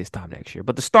this time next year,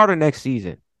 but the start of next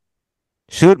season,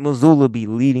 should Mazzulla be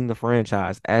leading the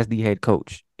franchise as the head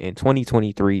coach in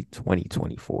 2023,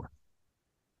 2024?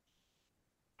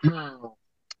 Hmm.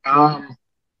 Um,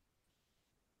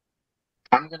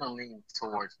 I'm gonna lean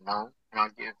towards no,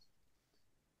 and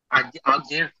I'll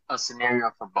give a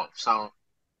scenario for both. So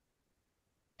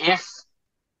if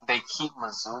they keep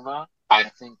Missoula, I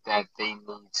think that they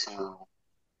need to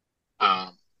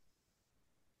um,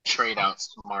 trade out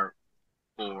Smart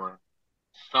for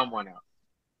someone else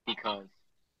because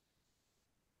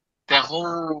the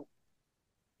whole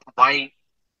White,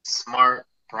 Smart,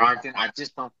 Brogdon, I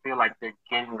just don't feel like they're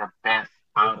getting the best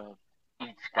out of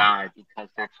each guy because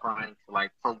they're trying to,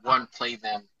 like, for one, play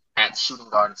them at shooting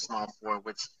guard and small forward,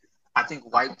 which I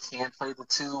think White can play the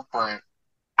two, but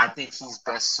I think he's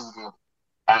best suited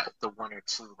at the one or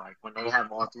two. Like when they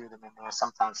have all three of them in there,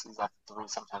 sometimes he's at the three,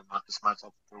 sometimes Marcus Smart's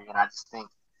at the three, and I just think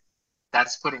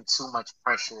that's putting too much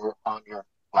pressure on your,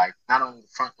 like, not only the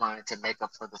front line to make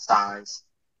up for the size,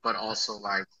 but also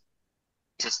like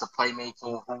just the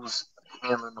playmaking, who's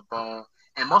handling the ball.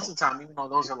 And most of the time, even though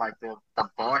those are like the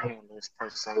ball handlers per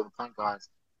se, the point guards,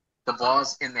 the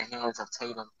ball's in the hands of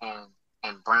Tatum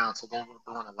and Brown, so they're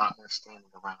doing a lot more standing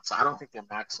around. So I don't think they're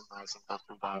maximizing those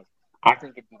two guys. I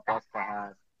think it'd be best to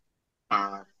have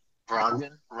uh,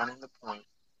 Brogdon running the point,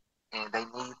 and they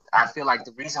need. I feel like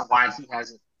the reason why he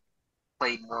hasn't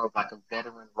played more of like a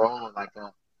veteran role or like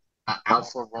a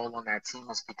alpha role on that team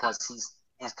is because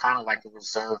he's kind of like a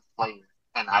reserve player,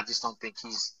 and I just don't think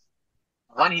he's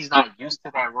one. He's not used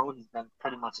to that role. He's been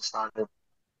pretty much a starter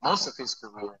most of his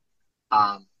career.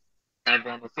 Um, and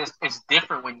then it's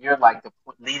different when you're like the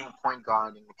leading point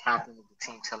guard and the captain of the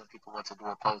team telling people what to do,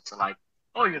 opposed to like,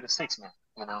 oh, you're the sixth man,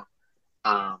 you know.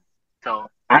 Um, so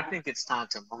I think it's time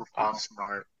to move off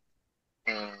Smart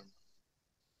and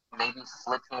maybe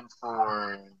flip him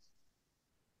for,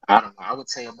 I don't know, I would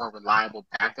say a more reliable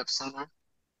backup center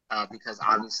because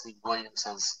obviously Williams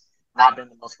has not been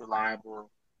the most reliable,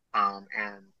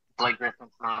 and Blake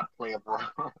Griffin's not playable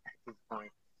at this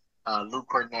point. Luke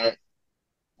Cornett,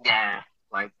 yeah,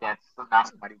 like that's not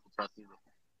somebody to trust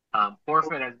either.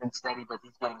 Horford has been steady, but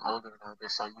he's getting older and older,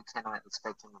 so you cannot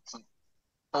expect him to keep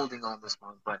holding on this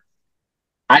long. But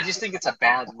I just think it's a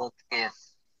bad look if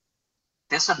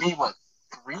this will be what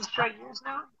 3 straight years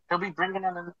now. He'll be bringing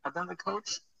in another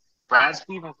coach. Brad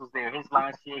Stevens was there his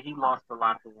last year. He lost the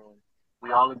locker room.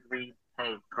 We all agreed,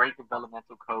 hey, great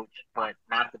developmental coach, but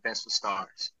not the best with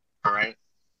stars. All right.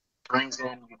 Brings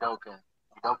in Udoka.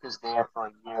 Udoka's there for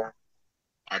a year.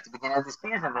 At the beginning of the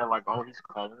season, they're like, oh, he's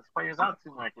calling his players out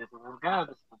too much. This is good.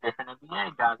 This is a different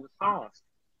NBA guys with stars.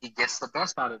 He gets the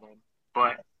best out of them,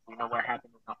 but you know what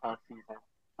happened in the whole season?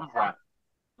 He's out.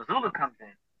 Mazzulla comes in,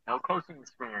 no coaching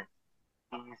experience.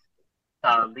 He's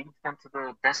leads them to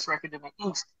the best record in the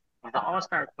East. He's an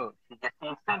all-star coach. He gets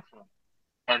the extension.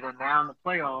 And then now in the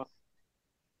playoffs,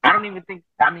 I don't even think,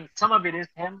 I mean, some of it is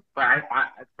him, but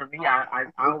for me, I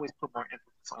always put more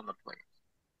emphasis on the players.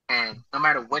 And no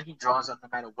matter what he draws up, no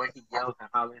matter what he yells and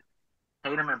hollers,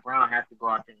 Tatum and Brown have to go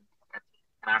out there and do that.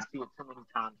 And I see it too many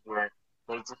times where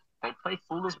they play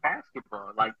foolish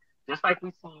basketball. Like just like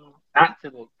we've seen, not to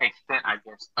the extent I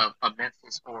guess of a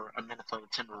Memphis or a Minnesota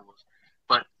Timberwolves,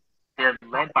 but they're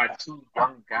led by two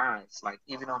young guys. Like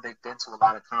even though they've been to a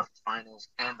lot of conference finals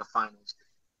and the finals,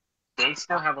 they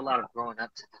still have a lot of growing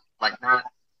up to do. Like not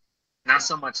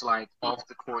so much like off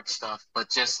the court stuff, but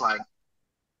just like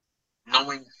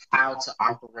knowing how to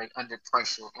operate under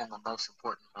pressure in the most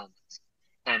important moments.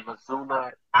 And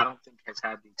Mazzulla, I don't think has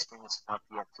had the experience enough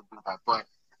yet to do that. But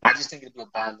I just think it'd be a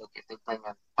bad look if they bring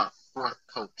in a fourth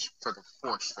coach for the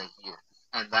fourth straight year.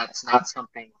 And that's not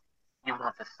something you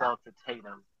want to sell to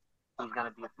Tatum, who's going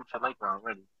to be a future Laker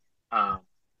already. Um,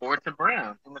 or to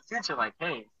Brown in the future, like,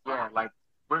 hey, yeah, like,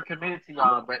 we're committed to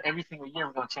y'all, but every single year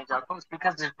we're going to change our coach.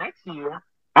 Because this next year,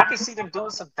 I can see them doing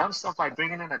some dumb stuff like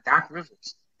bringing in a Doc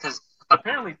Rivers. Because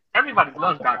apparently everybody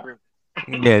loves Doc Rivers.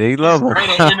 Yeah, they He's love great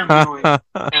at interviewing, him.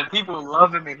 and people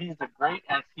love him, and he's great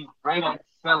at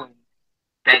selling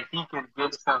that he can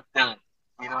get stuff done.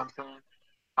 You know what I'm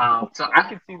saying? So I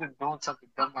can see them doing something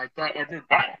dumb like that, and then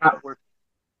that not working.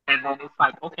 And then it's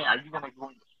like, okay, are you gonna go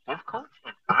with this coach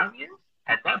in 5 years?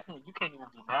 At that point, you can't even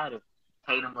be mad if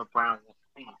Tatum or Brown wants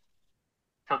to leave.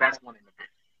 So that's one in the bit.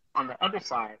 On the other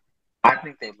side, I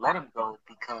think they let him go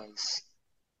because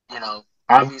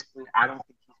obviously, I don't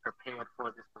think he's prepared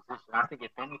for this position. I think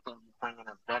if anything, you bring in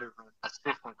a veteran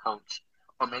assistant coach,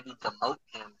 or maybe demote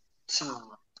him to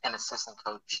an assistant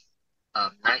coach.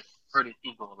 Might hurt his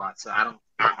ego a lot. So I don't.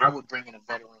 I would bring in a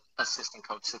veteran assistant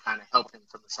coach to kind of help him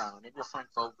from the side. Maybe a Frank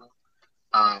Vogel.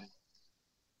 Um,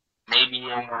 maybe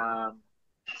a I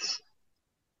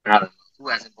don't know who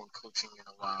hasn't been coaching in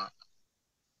a while.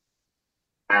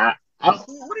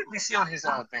 Who did we see on his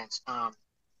bench?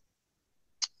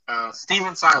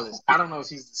 Steven Silas. I don't know if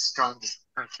he's the strongest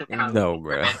I No, leave for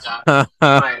bro. that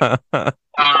job. But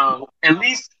at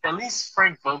least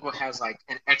Frank Vogel has like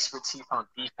an expertise on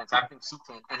defense. I think he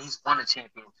can, and he's won a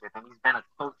championship, and he's been a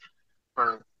coach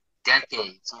for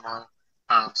decades.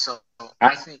 So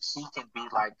I think he can be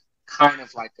like kind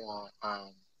of like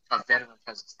a veteran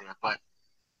presence there. But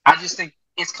I just think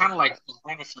it's kind of like you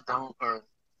win if you don't, or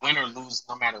win or lose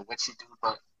no matter what you do.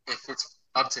 But if it's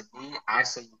up to me, I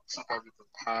say you keep everything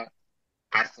pat.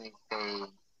 I think they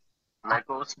let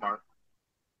go of Smart,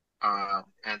 and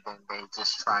then they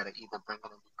just try to either bring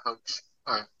in a new coach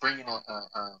or bring in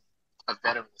a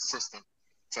veteran assistant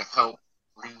to help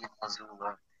lead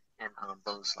Missoula in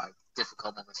those like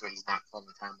difficult moments where he's not calling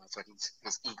timeouts, where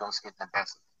his ego's getting the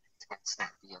best of him. He's getting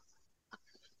snappy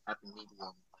at the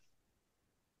media.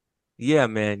 Yeah,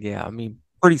 man. Yeah. I mean,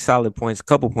 pretty solid points. A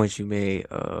couple points you made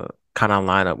kind of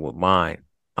line up with mine.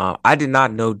 I did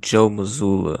not know Joe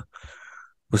Mazzulla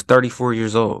was 34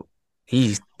 years old.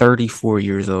 He's 34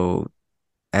 years old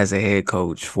as a head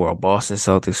coach for a Boston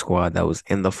Celtics squad that was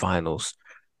in the finals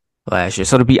last year.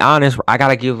 So to be honest, I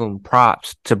gotta give him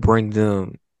props to bring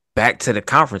them back to the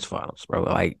conference finals, bro.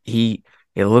 It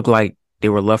looked like they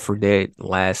were left for dead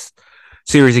last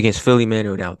series against Philly, man. They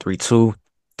were down 3-2.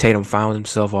 Tatum found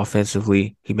himself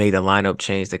offensively. He made a lineup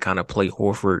change to kind of play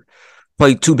Horford,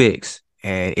 play two bigs,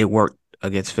 and it worked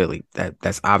against Philly.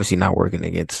 That's obviously not working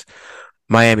against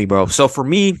Miami, bro. So for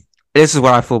me, this is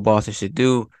what I feel Boston should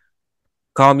do.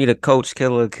 Call me the coach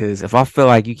killer because if I feel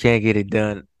like you can't get it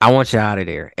done, I want you out of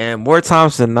there. And more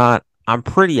times than not, I'm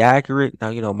pretty accurate.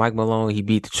 Now, Mike Malone, he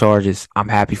beat the Chargers. I'm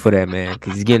happy for that, man,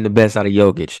 because he's getting the best out of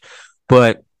Jokic.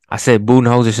 But I said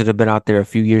Budenholzer should have been out there a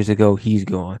few years ago. He's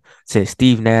gone. Said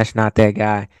Steve Nash, not that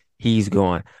guy. He's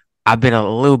gone. I've been a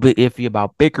little bit iffy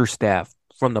about Bickerstaff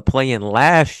from the play-in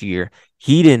last year.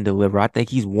 He didn't deliver. I think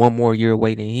he's one more year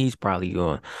away, and he's probably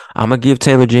gone. I'm gonna give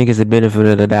Taylor Jenkins the benefit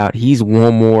of the doubt. He's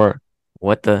one more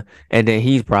and then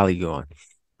he's probably gone.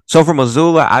 So for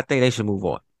Missoula, I think they should move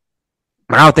on.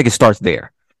 But I don't think it starts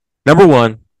there. Number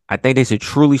one, I think they should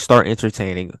truly start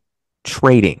entertaining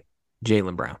trading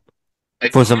Jaylen Brown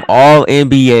for some Again, all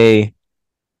NBA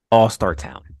All Star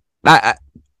talent. I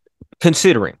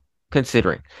considering,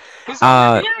 considering, he's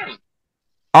all uh, NBA.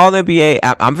 All NBA.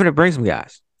 I'm gonna bring some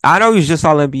guys. I know he's just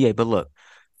All NBA, but look,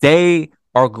 they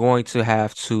are going to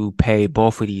have to pay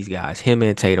both of these guys, him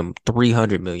and Tatum,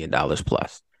 $300 million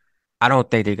plus. I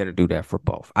don't think they're gonna do that for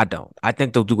both. I don't. I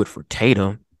think they'll do it for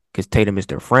Tatum because Tatum is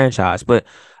their franchise. But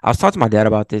I was talking to my dad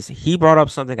about this. He brought up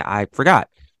something I forgot.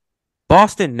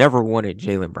 Boston never wanted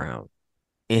Jaylen Brown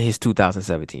in his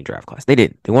 2017 draft class. They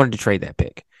didn't. They wanted to trade that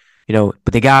pick, but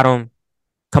they got him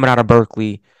coming out of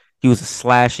Berkeley. He was a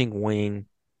slashing wing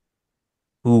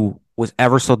who was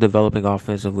ever so developing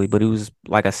offensively, but he was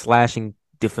like a slashing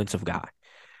defensive guy.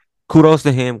 Kudos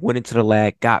to him, went into the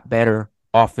lag, got better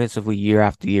offensively year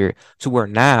after year to where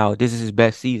now this is his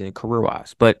best season career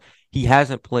wise. But he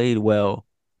hasn't played well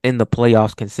in the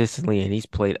playoffs consistently, and he's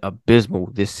played abysmal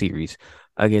this series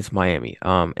against Miami.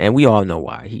 And we all know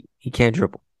why. He can't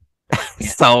dribble. Yeah,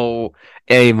 So,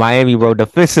 hey, Miami, bro,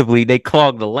 defensively, they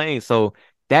clog the lane. So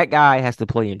that guy has to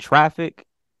play in traffic.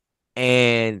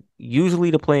 And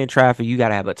usually to play in traffic, you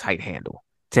gotta have a tight handle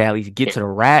to at least get yeah, to the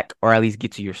rack or at least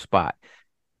get to your spot.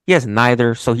 He has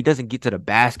neither, so he doesn't get to the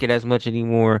basket as much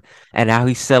anymore. And now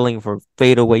he's selling for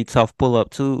fadeaway tough pull-up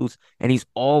twos, and he's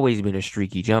always been a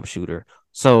streaky jump shooter.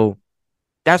 So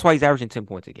that's why he's averaging 10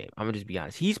 points a game. I'm gonna just be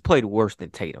honest. He's played worse than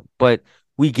Tatum, but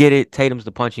we get it. Tatum's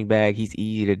the punching bag. He's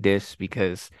easy to diss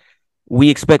because we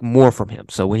expect more from him.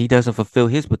 So when he doesn't fulfill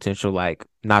his potential, like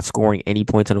not scoring any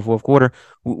points in the fourth quarter,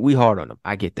 we hard on him.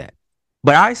 I get that.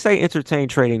 But I say entertain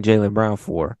trading Jaylen Brown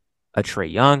for a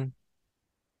Trae Young,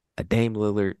 a Dame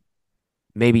Lillard,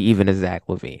 maybe even a Zach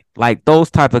LaVine. Like those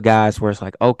type of guys where it's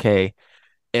like, okay,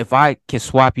 if I can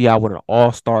swap you out with an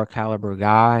all-star caliber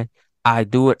guy, I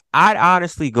do it. I'd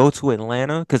honestly go to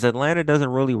Atlanta because Atlanta doesn't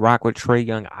really rock with Trae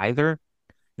Young either.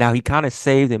 Now he kind of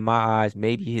saved in my eyes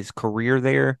maybe his career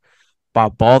there by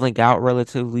balling out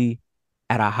relatively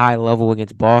at a high level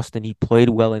against Boston. He played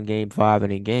well in game 5,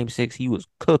 and in game 6 he was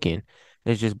cooking.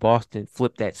 It's just Boston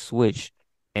flipped that switch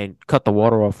and cut the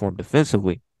water off for him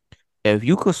defensively. If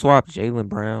you could swap Jaylen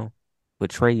Brown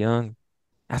with Trae Young,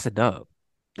 that's a dub.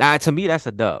 To me, that's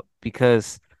a dub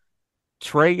because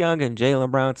Trae Young and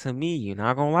Jaylen Brown, to me, you're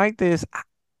not gonna like this.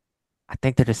 I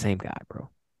think they're the same guy, bro.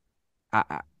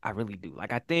 I really do.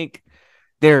 Like I think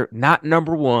they're not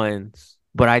number ones,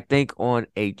 but I think on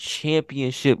a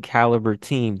championship caliber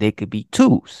team, they could be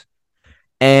twos.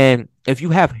 And if you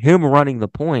have him running the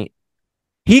point,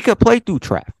 he could play through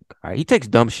traffic. All right. He takes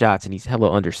dumb shots and he's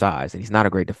hella undersized and he's not a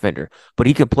great defender, but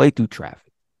he can play through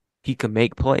traffic. He can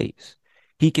make plays.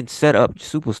 He can set up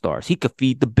superstars. He could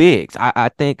feed the bigs. I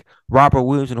think Robert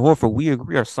Williams and Horford, we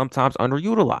agree, are sometimes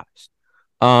underutilized.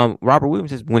 Robert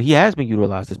Williams is when he has been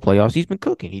utilized this playoffs, he's been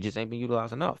cooking. He just ain't been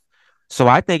utilized enough. So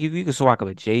I think if you can swap up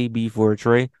a JB for a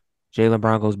Trey, Jalen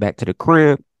Brown goes back to the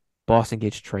crib. Boston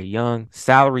gets Trey Young.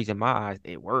 Salaries in my eyes,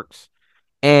 it works.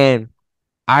 And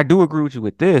I do agree with you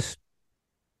with this.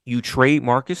 You trade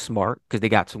Marcus Smart because they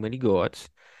got too many guards.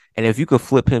 And if you could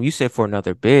flip him, you said for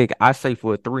another big, I say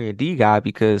for a 3 and D guy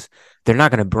because they're not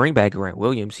going to bring back Grant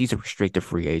Williams. He's a restricted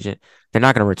free agent. They're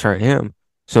not going to return him.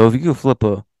 So if you could flip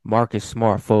a Marcus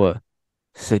Smart for a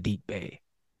Sadiq Bey,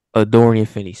 a Dorian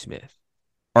Finney-Smith,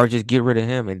 or just get rid of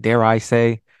him, and dare I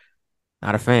say,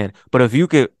 not a fan. But if you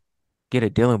could get a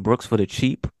Dylan Brooks for the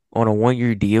cheap on a 1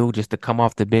 year deal just to come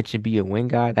off the bench and be a wing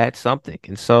guy, that's something.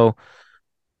 And so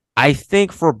I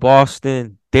think for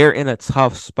Boston, they're in a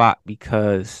tough spot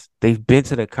because they've been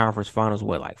to the conference finals,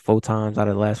 what, like 4 times out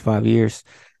of the last 5 years,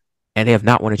 and they have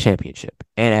not won a championship.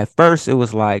 And at first, it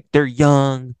was like they're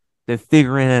young, they're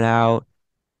figuring it out,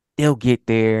 they'll get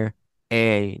there.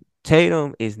 And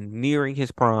Tatum is nearing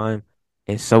his prime,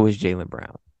 and so is Jalen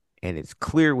Brown. And it's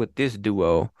clear with this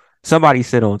duo. Somebody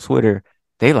said on Twitter,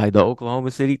 they like the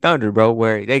Oklahoma City Thunder, bro,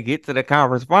 where they get to the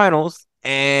conference finals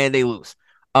and they lose.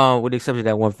 With the exception of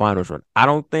that one finals run.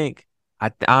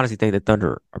 Honestly think the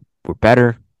Thunder were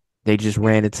better. They just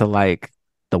ran into like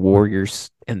the Warriors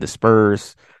and the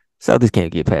Spurs. Celtics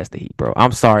can't get past the Heat, bro.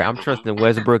 I'm sorry. I'm trusting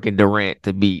Westbrook and Durant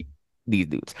to beat these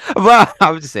dudes. But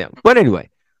I was just saying. But anyway,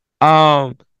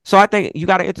 so I think you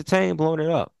got to entertain blowing it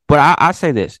up. But I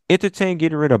say this: entertain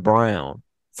getting rid of Brown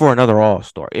for another All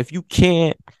Star. If you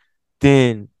can't,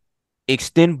 then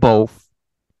extend both.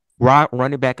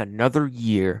 Run it back another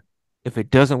year. If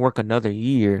it doesn't work another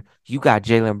year, you got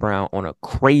Jalen Brown on a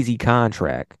crazy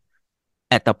contract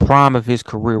at the prime of his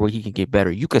career where he can get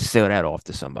better. You could sell that off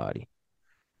to somebody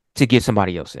to get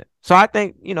somebody else in. So I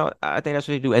think that's what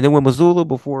they do. And then with Missoula,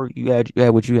 before you add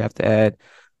what you have to add,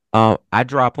 I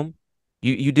drop him.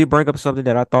 You did bring up something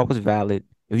that I thought was valid.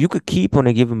 If you could keep him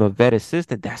and give him a vet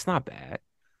assistant, that's not bad.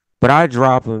 But I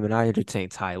drop him and I entertain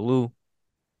Ty Lue,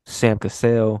 Sam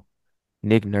Cassell,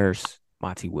 Nick Nurse,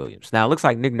 Monty Williams. Now it looks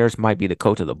like Nick Nurse might be the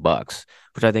coach of the Bucks,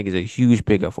 which I think is a huge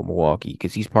pickup for Milwaukee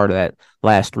because he's part of that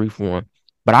last three for him.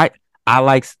 But I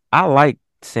like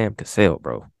Sam Cassell,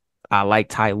 bro. I like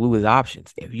Ty Lue as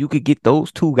options. If you could get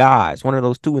those two guys, one of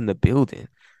those two in the building,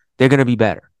 they're gonna be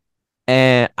better.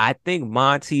 And I think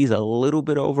Monty's a little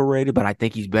bit overrated, but I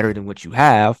think he's better than what you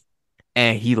have.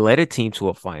 And he led a team to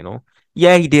a final.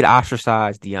 Yeah, he did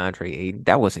ostracize DeAndre Ayton.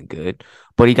 That wasn't good.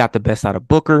 But he got the best out of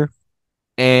Booker.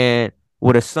 And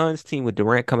with a Suns team with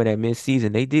Durant coming at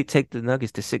midseason, they did take the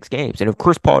Nuggets to 6 games. And if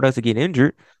Chris Paul doesn't get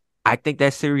injured, I think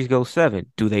that series goes 7.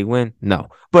 Do they win? No.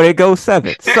 But it goes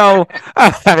 7. So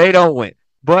they don't win.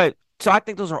 But so I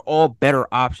think those are all better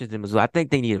options than Missouri. I think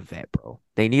they need a vet, bro.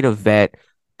 They need a vet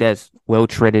that's well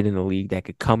treaded in the league that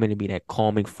could come in and be that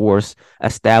calming force,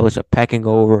 establish a pecking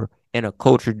order and a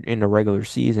culture in the regular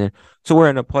season. So we're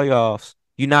in the playoffs.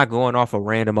 You're not going off of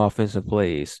random offensive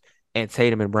plays and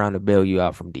Tatum and Brown to bail you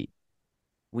out from deep.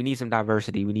 We need some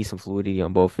diversity. We need some fluidity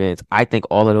on both ends. I think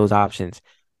all of those options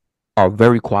are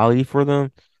very quality for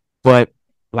them. But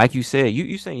like you said,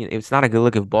 you saying it's not a good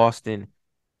look if Boston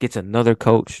gets another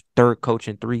coach, third coach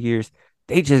in 3 years.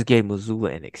 They just gave Missoula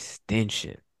an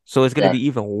extension. So it's going to Yeah. be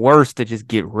even worse to just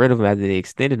get rid of him after they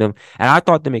extended him. And I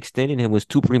thought them extending him was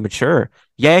too premature.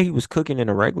 Yeah, he was cooking in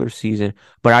the regular season,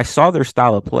 but I saw their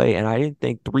style of play, and I didn't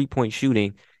think 3-point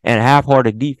shooting and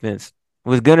half-hearted defense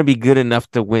was going to be good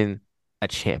enough to win a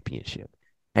championship.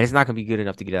 And it's not going to be good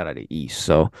enough to get out of the East.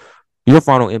 So your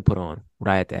final input on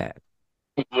what I had to add.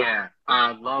 Yeah,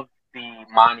 I love the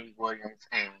Monty Williams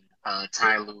and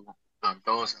Ty Lue.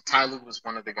 Those Ty Lue was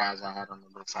one of the guys I had on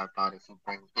the list. I thought if you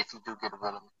do get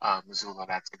rid of Missoula,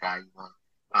 that's the guy you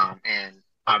want. And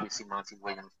obviously Monty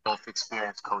Williams, both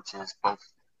experienced coaches, both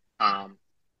um,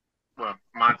 well,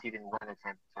 Monty didn't win a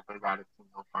championship, but he got a team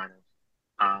no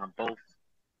finals. Both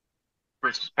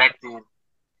respected,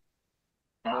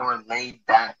 more laid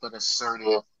back but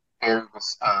assertive, very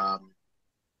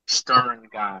stern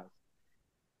guys.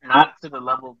 Not to the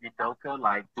level of Udoka,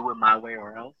 like do it my way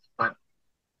or else, but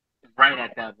right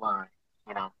at that line,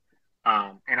 you know.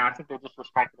 And I think they're just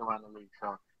respected around the league.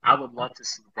 So I would love to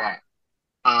see that.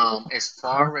 As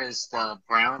far as the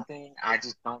Brown thing, I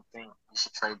just don't think we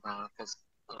should trade Brown because,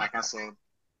 like I said,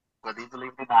 whether you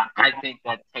believe it or not, I think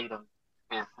that Tatum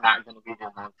is not going to be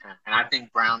there long term, and I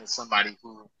think Brown is somebody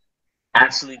who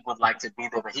actually would like to be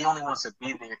there, but he only wants to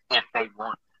be there if they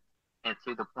want. And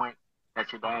to the point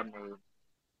that your dad made,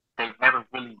 they've never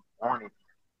really wanted him.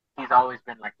 He's he's always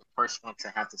been like the first one to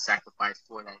have to sacrifice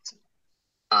for that team.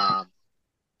 Um,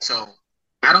 so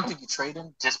I don't think you trade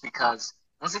him just because,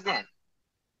 once again,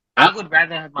 I would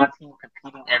rather have my team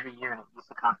competing every year in the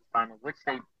Eastern Conference Final, which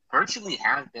they virtually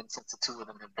have been since the two of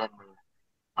them have been there,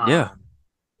 Yeah,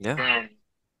 yeah. than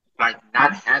like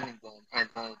not having them. And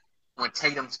then when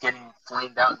Tatum's getting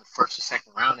flamed out in the first or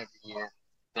second round every year,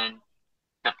 then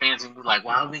the fans will be like,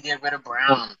 "Why did we get rid of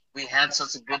Brown? We had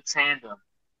such a good tandem."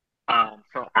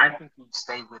 So I think you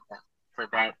stay with them for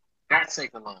that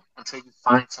sake alone until you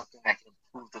find something that can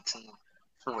improve the team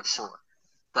for sure.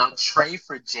 The trade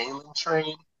for Jalen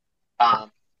trade,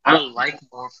 um, I like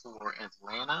more for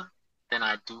Atlanta than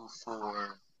I do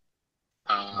for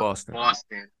Boston.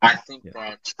 Boston. I think Yeah.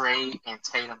 that Trey and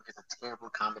Tatum is a terrible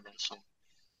combination.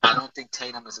 I don't think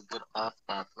Tatum is a good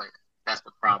off-ball player. That's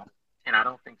the problem. And I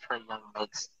don't think Trey Young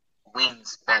makes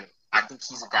wings better. I think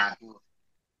he's a guy who,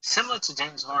 similar to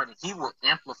James Harden, he will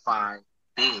amplify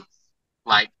bigs.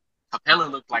 Like Capella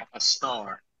looked like a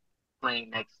star playing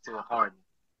next to Harden.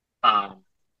 Um,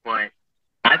 but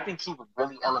I think he would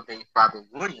really elevate Robert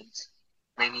Williams,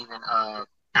 maybe even Al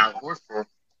Horford.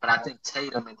 But I think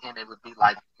Tatum and him, it would be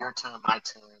like your turn, my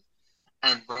turn.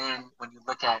 And then when you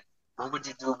look at what would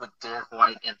you do with Derek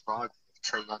White and Brogdon if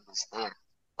Trey Young is there?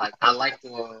 Like I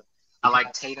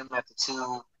like Tatum at the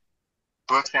two,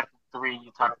 Brooks at the three.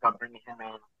 You talked about bringing him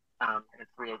in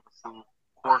free agency,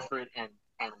 Horford and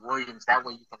Williams. That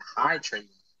way you can hide Trey Young.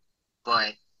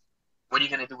 But what are you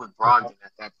going to do with Brogdon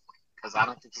at that point? Because I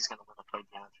don't think he's going to want to play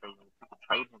down Trey Young. You can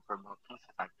trade him for more pieces,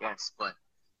 I guess. But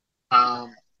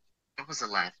um, what was the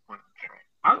last point on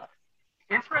trade?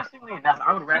 Interestingly enough,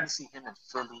 I would rather see him in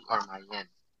Philly or Miami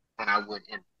than I would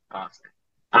in Boston.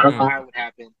 I don't know Mm. how it would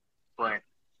happen, but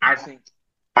I think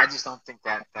I just don't think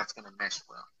that that's going to mesh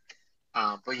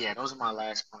well. But yeah, those are my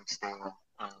last points there.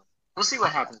 We'll see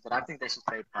what happens, but I think they should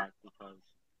trade back because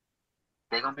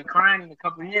they're going to be crying in a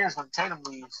couple of years when Tatum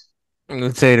leaves.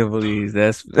 Tatum believes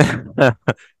that's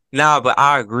nah, but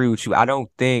I agree with you. I don't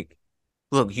think.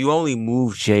 Look, you only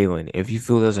move Jalen if you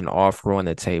feel there's an offer on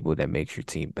the table that makes your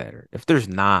team better. If there's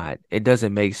not, it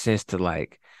doesn't make sense to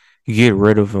like get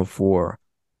rid of him for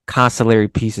consolatory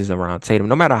pieces around Tatum,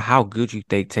 no matter how good you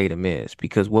think Tatum is.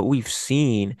 Because what we've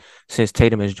seen since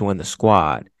Tatum has joined the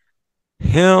squad,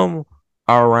 him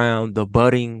around the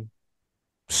budding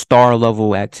star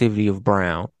level activity of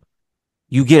Brown,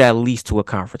 you get at least to a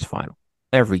conference final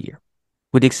every year,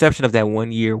 with the exception of that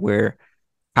one year where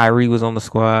Kyrie was on the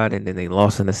squad and then they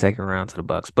lost in the second round to the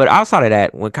Bucks. But outside of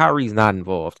that, when Kyrie's not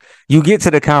involved, you get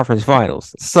to the conference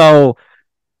finals. So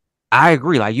I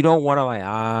agree. Like you don't want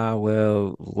to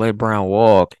well, let Brown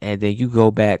walk and then you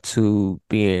go back to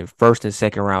being first and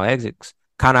second round exits,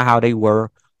 kind of how they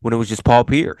were when it was just Paul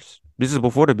Pierce. This is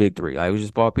before the big three. Like it was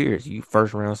just Paul Pierce. You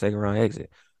first round, second round exit.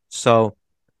 So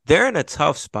they're in a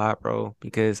tough spot, bro,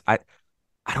 because I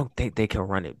don't think they can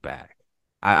run it back.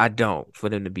 I don't for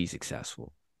them to be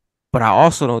successful. But I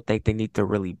also don't think they need to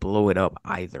really blow it up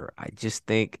either. I just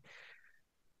think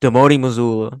demoting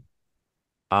Missoula,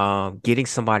 getting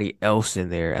somebody else in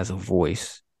there as a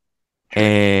voice, Trading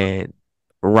Smart. and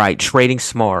right, trading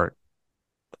smart,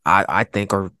 I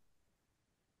think are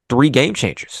three game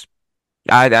changers.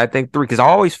 I think three because I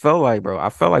always felt like, bro, I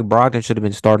felt like Brogdon should have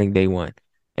been starting day one,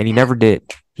 and he Yeah, never did.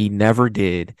 He never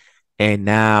did, and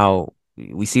now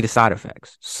we see the side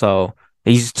effects. So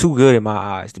he's too good in my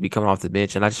eyes to be coming off the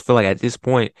bench, and I just feel like at this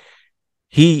point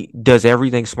he does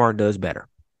everything Smart does better.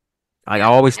 Like I yeah,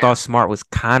 always yeah. thought Smart was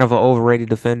kind of an overrated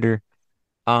defender.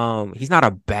 He's not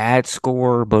a bad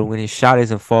scorer, but when his shot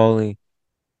isn't falling,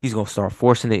 he's gonna start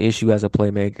forcing the issue as a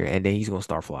playmaker, and then he's gonna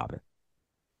start flopping.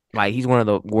 Like he's one of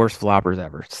the worst floppers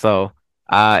ever. So,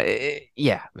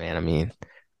 yeah, man. I mean,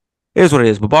 it is what it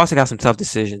is. But Boston got some tough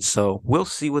decisions, so we'll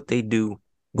see what they do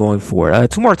going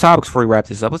forward. Two more topics before we wrap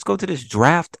this up. Let's go to this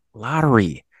draft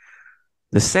lottery.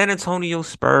 The San Antonio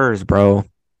Spurs, bro.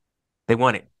 They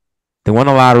won it. They won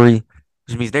the lottery,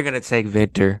 which means they're gonna take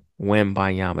Victor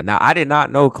Wembanyama. Now, I did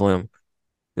not know Clem.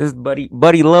 This buddy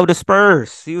loved the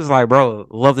Spurs. He was like, bro,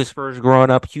 love the Spurs growing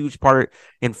up. Huge part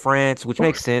in France, which Of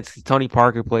makes course. sense. Tony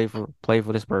Parker played for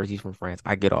the Spurs. He's from France.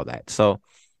 I get all that. So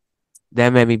that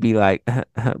made me be like,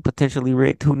 potentially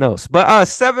rigged. Who knows? But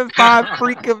 7'5"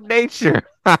 freak of nature.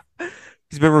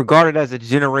 He's been regarded as a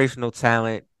generational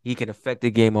talent. He can affect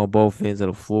the game on both ends of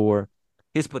the floor.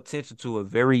 His potential to a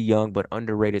very young but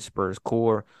underrated Spurs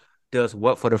core does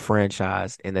what for the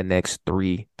franchise in the next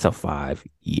 3 to 5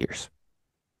 years.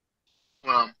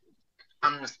 Well,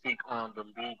 I'm going to speak on the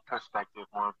league perspective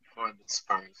more for the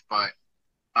Spurs, but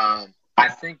I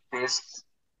think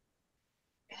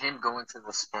him going to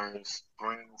the Spurs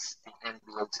brings the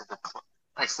NBA to the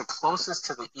it's the closest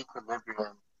to the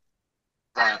equilibrium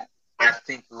that I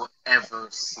think we'll ever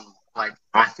see. Like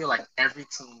I feel like every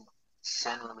team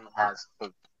generally has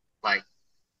hope. Like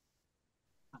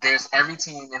there's every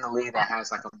team in the league that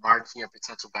has like a marquee or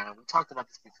potential guy. We talked about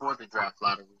this before the draft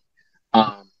lottery.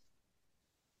 Um,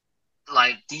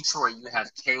 like Detroit, you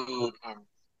have Cade and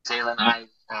Jaden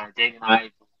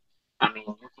Ivey. I mean,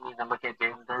 you can even look at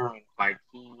Jalen Duran. Like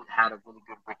he had a really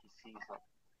good rookie season.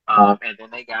 And then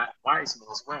they got Wiseman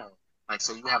as well. Like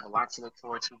so, you have a lot to look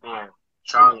forward to there.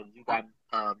 Charlotte, you got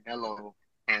Melo,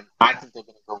 and I think they're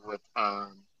going to go with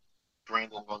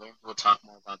Brandon Miller. We'll talk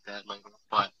more about that later.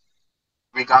 But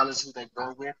regardless who they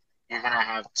go with, you're going to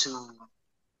have two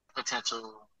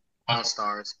potential All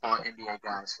Stars, All NBA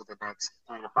guys for the next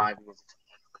 3 to 5 years.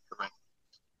 Correct.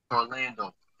 Orlando,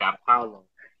 you got Paolo,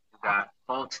 you got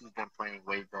Fultz, who's been playing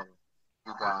way better.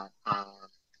 You got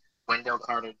Wendell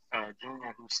Carter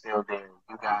Jr., who's still there.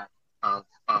 You got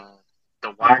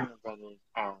the Wagner brothers,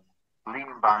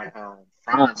 leading by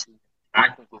Franz, who I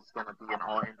think is going to be an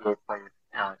All NBA player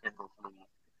in this league.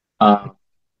 Um,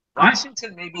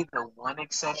 Washington may be the one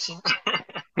exception.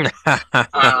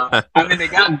 I mean, they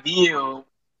got Beal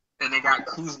and they got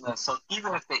Kuzma, so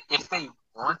even if they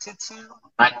wanted to,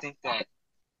 I think that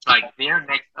like they're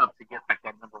next up to get like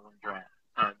that number 1 draft,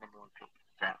 number 1 pick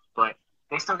draft. But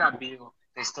they still got Beal.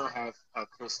 They still have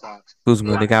Kristaps. They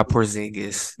Kuzma, they have got Kuzma.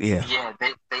 Porzingis. Yeah, Yeah,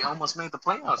 they almost made the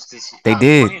playoffs this year, they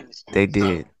did. playing this year. They So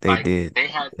did. They like did. they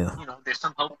had, Yeah. there's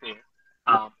some hope there.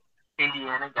 Um,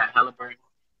 Indiana got Halliburton.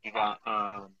 You got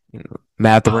You know,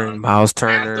 Matherin, Miles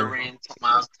Turner. Mathurin,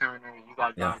 Miles Turner. You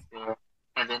got Yeah. guys there.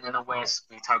 And then in the West,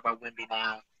 we talk about Wemby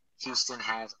now. Houston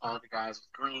has all the guys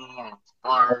with Green and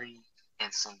Jabari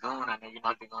and Sengun. I know you're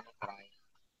not big on it, but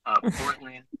I am.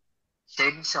 Portland,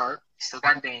 Shaden Sharp, still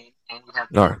got Dame, and you have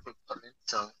All draft right. pick coming,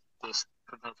 so there's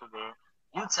potential there.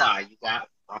 Utah, you got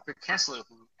Walker Kessler,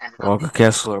 who ended up Walker being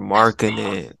Kessler, as marking big,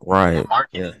 it. and Right. Yeah.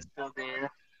 Marketing is still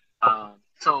there.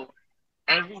 So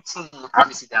every team,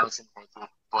 obviously Dallas and Lakers,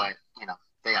 but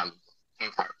they are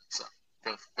in Kyrie, so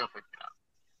they'll figure it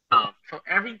out. So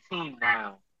every team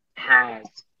now has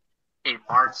a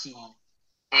marquee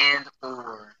and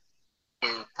or a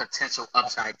potential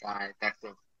upside guy that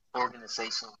the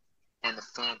organization and the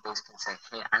fan base can say,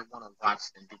 hey, I want to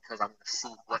watch them because I want to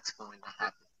see what's going to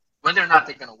happen. Whether or not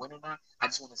they're going to win or not, I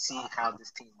just want to see how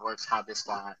this team works, how this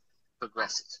guy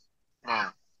progresses.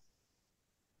 Now,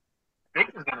 Vic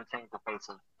is going to change the face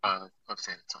of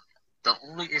San Antonio. The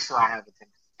only issue I have with him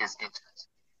is interest.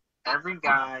 Every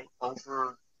guy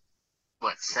over,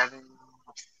 what,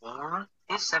 7'4"?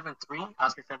 He's 7'3"?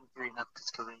 Oscar 7'3" enough his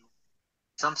career.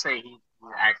 Some say he's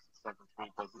actually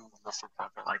 7'3", but he's listed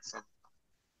up at like 7.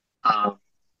 Um,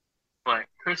 but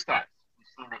Chris Stapps, we've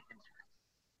seen the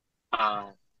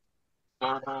injury.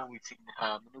 Bobo, we've seen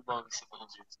Manubo, we've seen the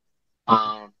injuries.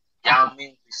 Yao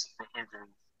Ming, we've seen the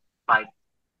injuries. Like,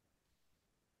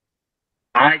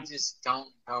 I just don't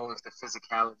know if the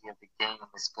physicality of the game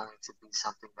is going to be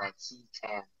something that he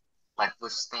can like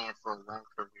withstand for a long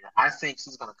career. I think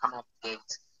he's going to come out the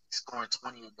gate scoring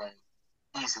 20 a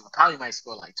game easily. Probably might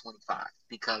score like 25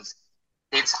 because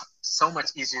it's so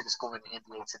much easier to score in the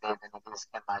NBA today than it is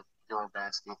in like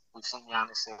Eurobasket. We've seen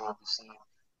Giannis there, we've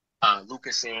seen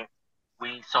Lucas there.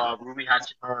 We saw Ruby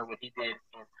Hachimura what he did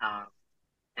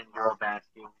in Eurobasket.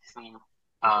 We see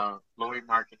Laurie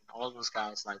Market and all those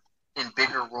guys like in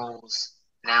bigger roles.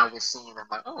 Now we're seeing them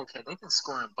like, oh, okay, they can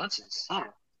score in bunches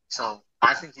here. So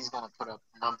I think he's going to put up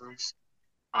numbers.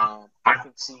 I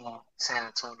can see San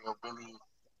Antonio really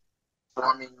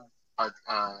forming a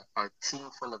team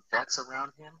full of vets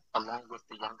around him, along with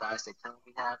the young guys they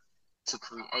currently have, to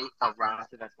create a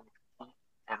roster that's going to compete.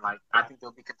 And like, I think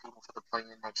they'll be competing for the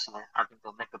play-in next year. I think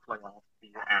they'll make the playoffs the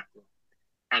year after.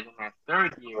 And in that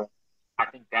third year, I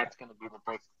think that's going to be the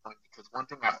breaking point because one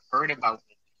thing I've heard about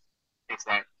him is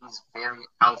that he's very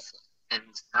alpha, and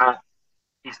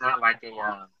he's not like a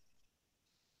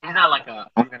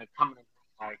I'm going to come in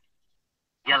like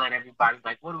yell at everybody.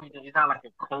 Like, what do we do? He's not like a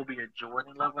Kobe or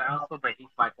Jordan level alpha, but he's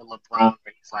like a LeBron.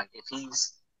 Where he's like, if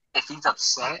he's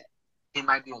upset, he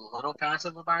might be a little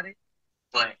passive about it,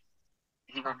 but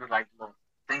he's gonna be like, look,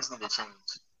 things need to change,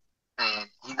 and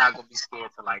he's not gonna be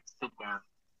scared to like sit down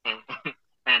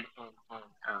and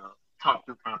talk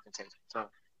through confrontation. So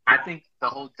I think the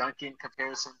whole Duncan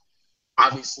comparison,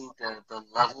 obviously the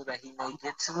level that he may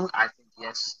get to, I think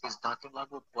yes is Duncan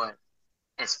level, but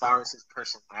as far as his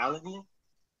personality,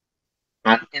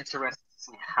 I'm interested to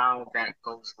see how that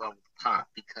goes well with Pop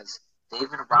because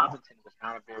David Robinson was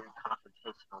not a very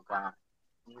confrontational guy.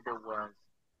 Neither was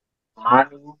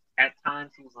Manu. At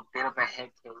times, he was a bit of a head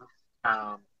case,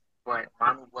 but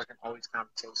Manu wasn't wasn't always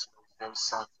confrontational. He was very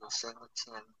selfless. Same with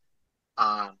Tim.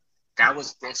 Um, that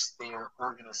was just their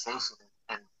organization,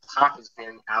 and Pop is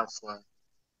very alpha.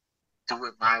 Do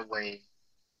it my way.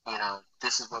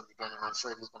 This is what we're doing. I'm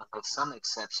sure he's going to make some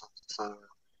exceptions for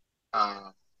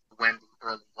uh, Wemby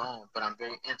early on, but I'm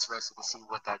very interested to see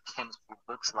what that chemistry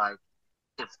looks like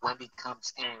if Wemby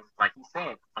comes in, like he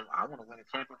said, I want to win a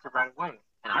championship right away,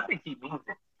 and I think he means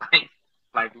it.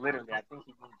 Like literally, I think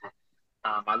he means it.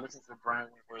 I listen to Brian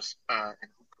Weaver's and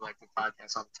Hoop Collective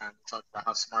podcast all the time. He talks about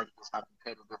how smart he is, how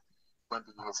competitive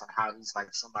Wemby is, and how he's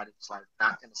like somebody who's like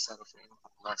not going to settle for anything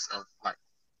less of like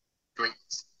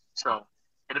greatness. So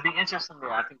it'll be interesting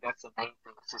there. I think that's the main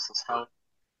thing. It's just his health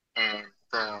and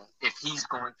if he's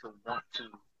going to want to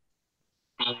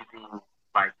be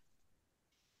like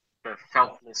the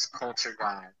selfless culture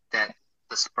guy that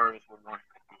the Spurs would want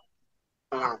him to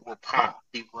be, or will Pop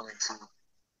be willing to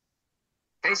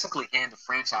basically hand the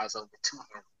franchise over to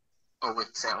him, or would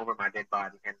he say over my dead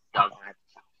body and y'all gonna have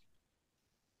to.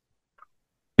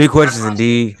 Big That's questions my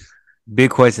story. indeed. Big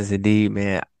questions indeed,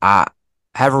 man. I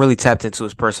haven't really tapped into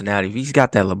his personality. If he's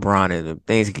got that LeBron in him,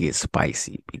 things can get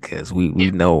spicy because we Yeah,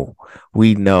 we know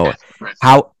we know that's progressive.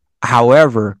 how.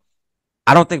 However,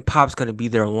 I don't think Pop's gonna be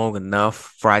there long enough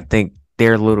for I think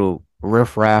their little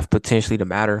riffraff potentially to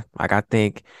matter. Like I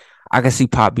think I can see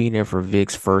Pop being there for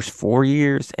Vic's first 4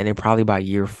 years, and then probably by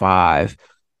year five,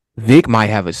 Vic might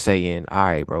have a say in. All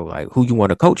right, bro, like who you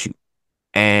want to coach you,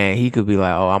 and he could be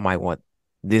like, oh, I might want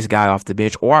this guy off the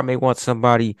bench, or I may want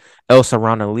somebody else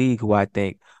around the league who I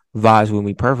think vibes with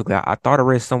me perfectly. I thought I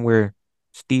read somewhere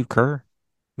Steve Kerr,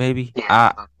 maybe.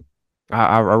 Yeah,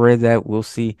 I read that. We'll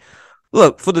see.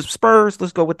 Look, for the Spurs,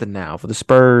 let's go with the now. For the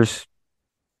Spurs,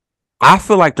 I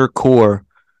feel like their core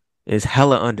is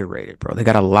hella underrated, bro. They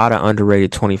got a lot of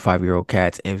underrated 25-year-old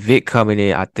cats, and Vic coming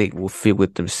in, I think, will fit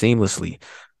with them seamlessly.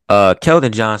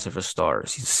 Keldon Johnson for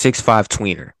stars. He's a 6'5"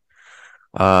 tweener.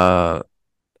 Uh,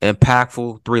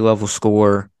 impactful, three-level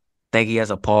scorer. Think he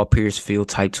has a Paul Pierce feel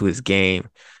type to his game.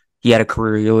 He had a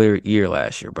career year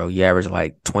last year, bro. He averaged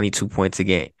like 22 points a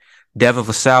game. Devin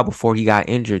Vassell, before he got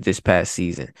injured this past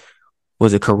season,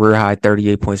 was a career high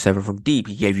 38.7 from deep.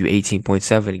 He gave you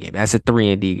 18.7 a game. That's a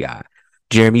 3-and-D guy.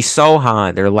 Jeremy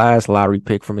Sohan, their last lottery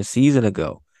pick from a season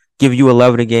ago, give you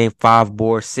 11 a game, 5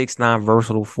 boards, 6'9"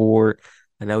 versatile forward.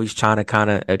 I know he's trying to kind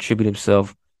of attribute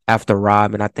himself after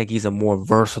Rodman. I think he's a more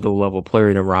versatile level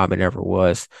player than Rodman ever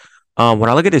was. When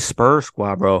I look at this Spurs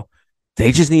squad, bro,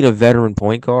 they just need a veteran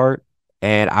point guard.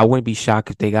 And I wouldn't be shocked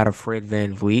if they got a Fred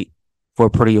VanVleet for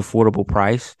a pretty affordable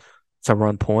price to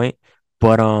run point.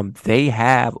 But they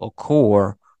have a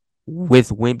core with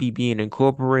Wemby being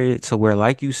incorporated to where,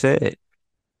 like you said,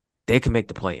 they can make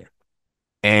the play in.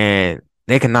 And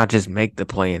they can not just make the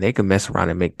play in, they can mess around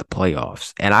and make the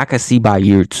playoffs. And I can see by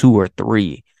year 2 or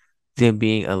 3 them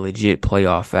being a legit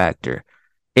playoff factor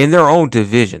in their own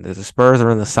division. The Spurs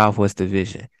are in the Southwest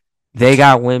Division. They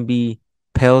got Wemby,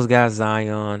 Pels got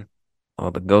Zion,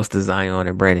 the ghost of Zion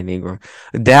and Brandon Ingram.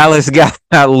 Dallas got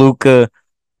Luca.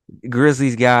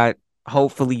 Grizzlies got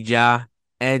hopefully Ja,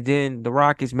 and then the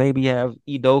Rockets maybe have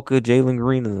Udoka, Jalen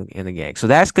Green in the gang. So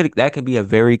that could be a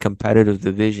very competitive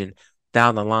division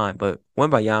down the line. But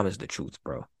Wembanyama is the truth,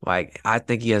 bro. Like I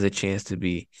think he has a chance to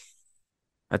be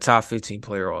a top 15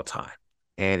 player all time.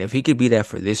 And if he could be that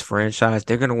for this franchise,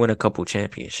 they're gonna win a couple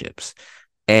championships.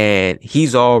 And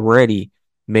he's already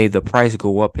made the price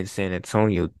go up in San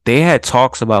Antonio. They had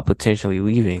talks about potentially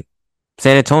leaving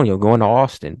San Antonio, going to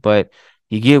Austin. But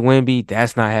you get Wemby,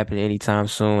 that's not happening anytime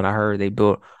soon. I heard they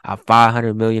built a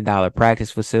 $500 million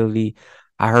practice facility.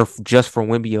 I heard just for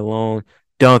Wemby alone,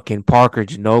 Duncan, Parker,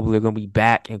 Ginobili are going to be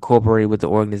back incorporated with the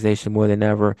organization more than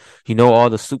ever. You know, all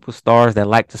the superstars that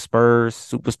like the Spurs,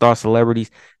 superstar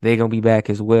celebrities, they're going to be back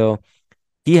as well.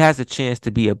 He has a chance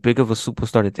to be a big of a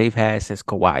superstar that they've had since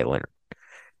Kawhi Leonard.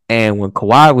 And when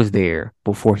Kawhi was there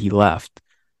before he left,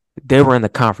 they were in the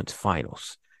conference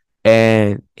finals.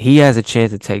 And he has a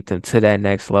chance to take them to that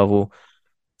next level.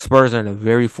 Spurs are in a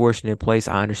very fortunate place.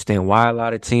 I understand why a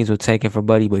lot of teams were taking for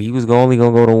Buddy, but he was only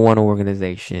going to go to one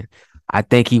organization. I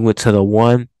think he went to the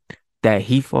one that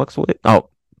he fucks with. Oh,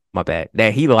 my bad.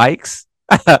 That he likes.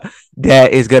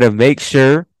 That is going to make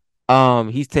sure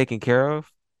he's taken care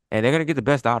of. And they're going to get the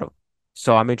best out of him.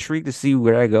 So I'm intrigued to see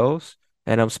where that goes.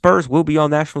 And Spurs will be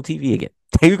on national TV again.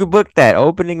 You can book that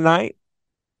opening night.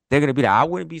 They're gonna be there. I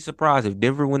wouldn't be surprised if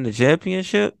Denver win the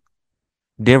championship.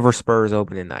 Denver Spurs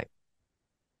opening night.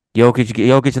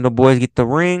 Jokic and the boys get the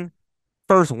ring.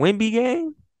 First Wemby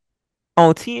game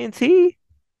on TNT.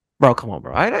 Bro, come on,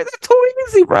 bro. That's too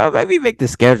easy, bro. Let me make the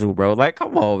schedule, bro. Like,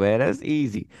 come on, man. That's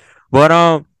easy. But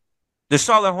The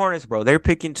Charlotte Hornets, bro, they're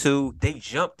picking two. They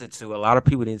jumped to two. A lot of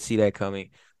people didn't see that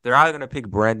coming. They're either gonna pick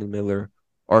Brandon Miller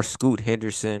or Scoot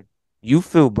Henderson. You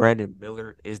feel Brandon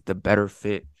Miller is the better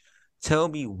fit. Tell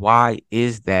me why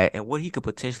is that and what he could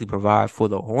potentially provide for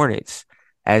the Hornets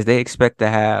as they expect to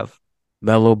have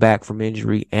Melo back from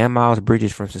injury and Miles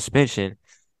Bridges from suspension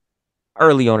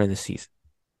early on in the season.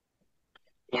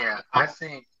 Yeah, I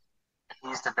think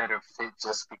he's the better fit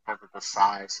just because of the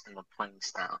size and the playing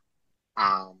style.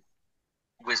 Um,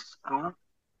 with Scoot,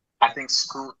 I think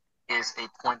Scoot is a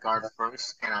point guard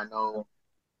first, and I know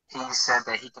he said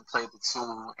that he can play the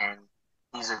two and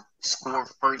he's a score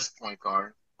first point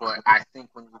guard. But I think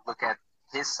when you look at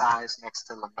his size next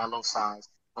to LaMelo's size,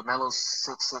 LaMelo's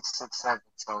 6'6", 6'7",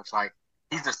 so it's like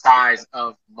he's the size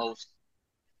of most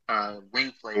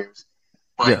wing players,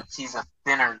 but Yeah, he's a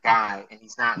thinner guy and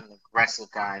he's not an aggressive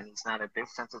guy and he's not a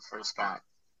defensive first guy.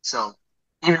 So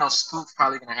even though Scoot's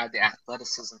probably going to have the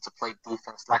athleticism to play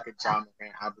defense like a John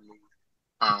Morant, I believe,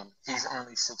 he's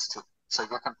only 6'2". So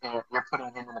you're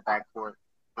putting him in the backcourt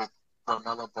with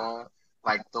LaMelo Ball.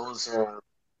 Like those are,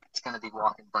 it's going to be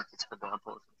walking buckets for the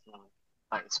opposing team.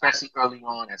 Like especially early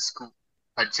on as Scoot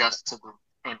adjusts to the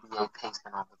NBA pace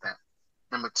and all of that.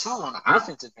 Number two, on the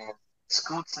offensive end,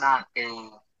 Scoot's not a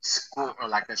score or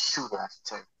like a shooter, I should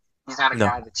say. He's not a no,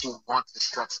 guy that you want to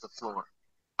stretch the floor.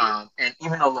 And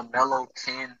even though LaMelo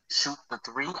can shoot the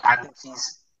three, I think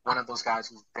he's one of those guys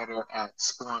who's better at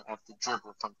scoring off the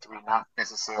dribble from three, not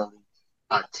necessarily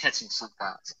catching shoot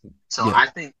guys. So yeah, I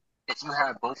think if you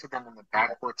have both of them in the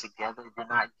backcourt together, you're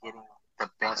not getting the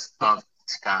best of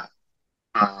each guy.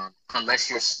 Unless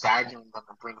you're staggering them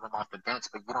and bringing them off the bench,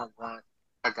 but you don't want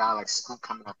a guy like Scoot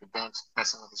coming off the bench,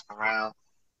 messing with his morale.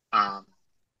 Um,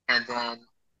 and then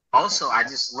also, I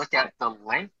just look at the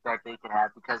length that they can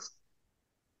have because,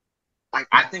 like,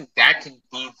 I think that can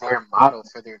be their model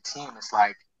for their team. It's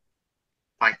like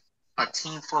a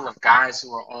team full of guys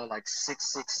who are all like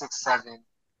 6'6", 6'7"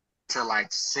 to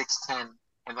like 6'10",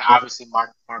 and then obviously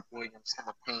Mark Williams in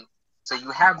the paint. So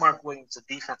you have Mark Williams, a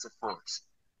defensive force,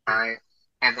 all right,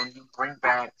 and then you bring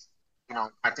back,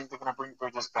 I think they're gonna bring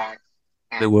Bridges back,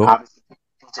 they and will. obviously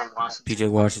PJ Washington PJ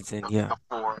is gonna be Washington, the yeah,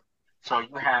 four. So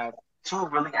you have two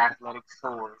really athletic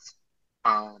fours,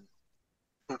 um,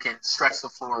 who can stretch the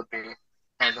floor a bit,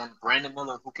 and then Brandon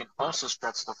Miller who can also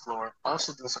stretch the floor,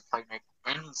 also do some playmaking,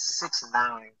 and he's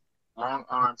 6'9", long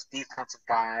arms, defensive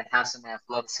guy, has some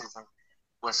athleticism.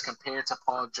 Was compared to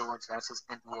Paul George. That's his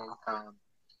NBA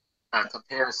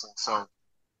comparison. So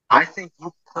I think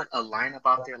you put a lineup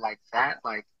out there like that,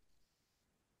 like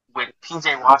with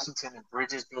PJ Washington and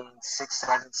Bridges being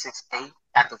 6'7", 6'8"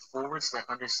 at the forwards, they're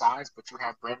undersized, but you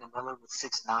have Brandon Miller with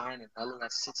 6'9" and Melo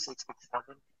at 6'6",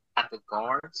 6'7" at the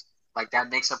guards. Like that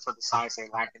makes up for the size they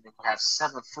lack, and then you have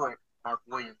 7 foot Mark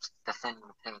Williams defending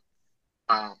the paint.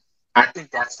 Um, I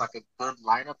think that's like a good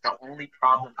lineup. The only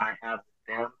problem I have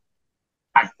with them,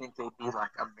 I think they'd be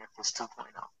like a Memphis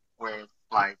 2.0, where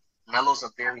like Melo's a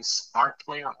very smart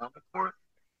player on the court,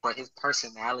 but his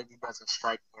personality doesn't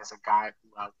strike me as a guy who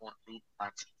I want lead my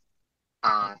team.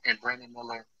 And Brandon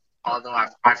Miller, although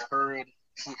I've heard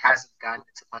he hasn't gotten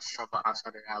into much trouble outside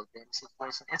of the Alabama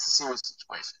situation, it's a serious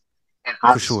situation. And for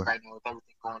obviously, sure. right now with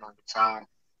everything going on with John,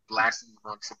 the last thing you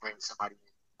want is to bring somebody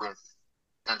in with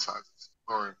gun charges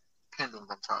or pending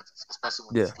gun charges, especially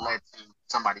when Yeah, it's led to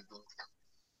somebody being killed.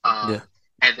 yeah,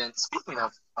 And then speaking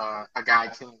of a guy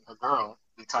killing a girl,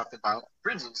 we talked about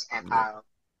Bridges and yeah. how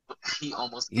he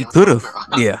almost You killed could one have, girl.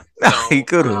 yeah, he So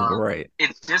could have, right,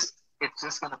 it's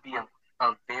just gonna be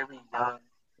a very young,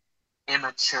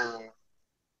 immature,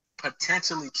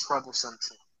 potentially troublesome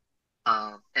team.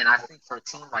 And I think for a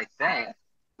team like that,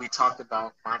 we talked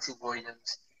about Monty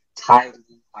Williams, Ty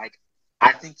Lue. Like,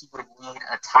 I think you would need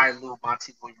a Ty Lue,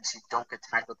 Monty Williams, Udoka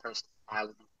type of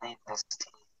personality lead this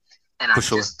team. And for I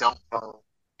sure. just don't know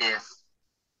if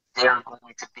they're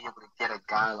going to be able to get a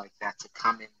guy like that to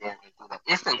come in there and do that.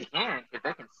 If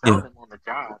they can sell Yeah, him on the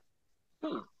job,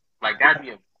 like that'd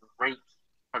be great,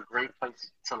 a great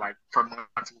place to like for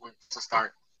Monty Williams to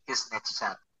start his next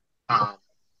chapter. Um,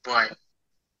 but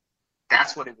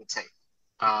that's what it would take.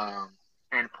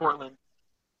 And Portland,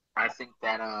 I think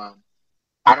that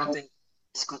I don't think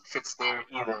Scoot fits there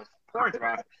either. Poor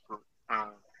draft Scoot.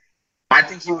 Um, I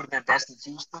think he would have been best in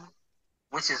Houston,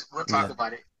 which is we'll talk yeah,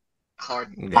 about it.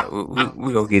 Harden. yeah. I don't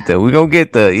We think it's gonna gonna get there. happen. We gonna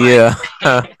get there. Yeah.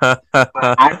 But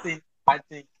I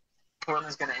think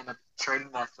Portland's gonna end up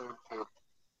trading that third pick.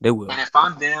 They And will. if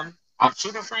I'm them, I'm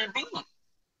shooting for Embiid.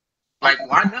 Like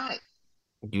why not?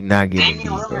 You're not getting Damian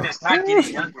Embiid, Lillard bro. is not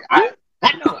getting younger. I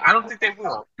know. I don't think they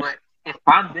will. But if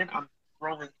I'm them, I'm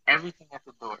throwing everything at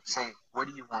the door, saying, "What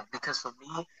do you want?" Because for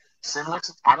me, similar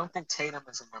to. I don't think Tatum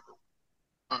is a number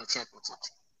one on a championship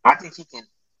team. I think he can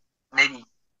maybe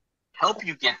help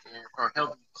you get there or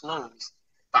help you close,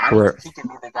 but I don't think Correct. he can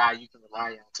be the guy you can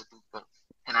rely on to do both.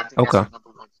 And I think that's Okay. what number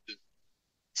one can do.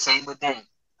 Same with Dame.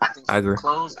 I think he I can agree.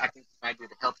 close. I think he might be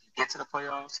able to help you get to the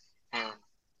playoffs and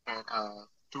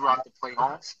throughout the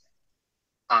playoffs.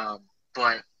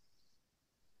 But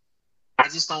I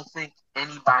just don't think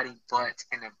anybody but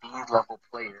an Embiid level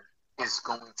player is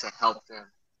going to help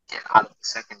them get out of the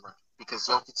second round because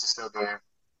Jokic is still there.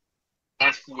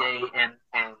 SGA and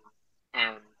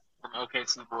the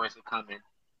OKC boys are coming.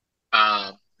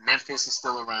 Memphis is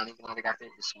still around, even though they got their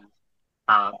issues.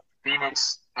 Um,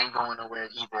 Phoenix ain't going nowhere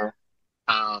either.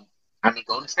 I mean,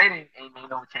 Golden State ain't made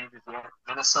no changes yet.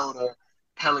 Minnesota,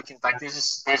 Pelicans, like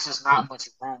there's just not much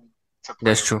room to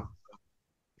play That's around. true.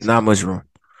 Not So much room.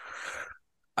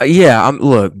 Yeah, I'm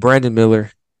look, Brandon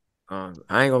Miller. I ain't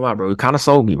gonna lie, bro. He kind of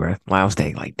sold me, bro. Like, I was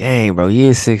thinking, like, dang, bro, he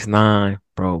is 6'9",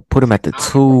 bro. Put him at the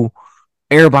 6'9", bro. 2.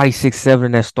 Everybody 6'7"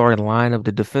 in that starting lineup.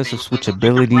 The defensive And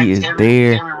you can switchability bring is Terry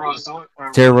there. Terry Rozier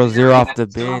or Terry Rozier Rozier in off at the the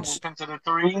two, move bench. him to the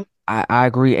three. I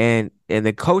agree, and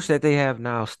the coach that they have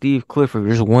now, Steve Clifford,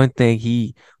 there's one thing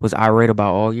he was irate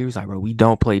about all year. He's like, bro, we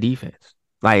don't play defense.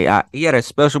 Like he had a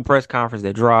special press conference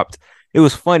that dropped. It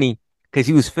was funny because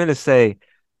he was finna say,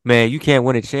 man, you can't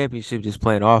win a championship just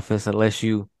playing offense unless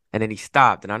you. And then he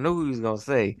stopped, and I knew who he was gonna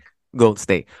say Golden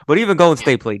State, but even Golden Yeah,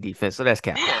 State played defense, so that's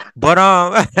cap. yeah, But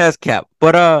that's cap.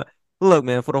 But look,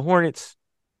 man, for the Hornets,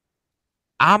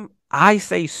 I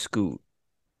say Scoot,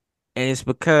 and it's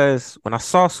because when I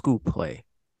saw Scoot play.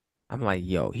 I'm like,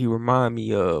 yo, he remind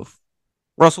me of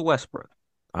Russell Westbrook.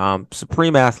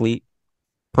 Supreme athlete,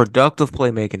 productive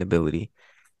playmaking ability.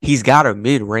 He's got a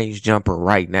mid-range jumper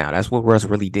right now. That's what Russ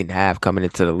really didn't have coming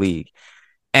into the league.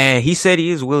 And he said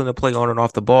he is willing to play on and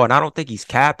off the ball. And I don't think he's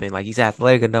capping. Like he's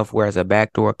athletic enough where as a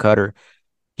backdoor cutter,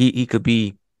 he could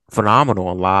be phenomenal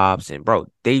on lobs. And bro,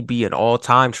 they'd be an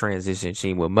all-time transition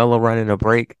team with Melo running a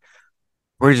break,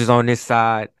 Bridges on this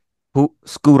side, who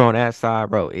Scoot on that side,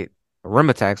 bro. It rim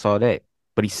attacks all day.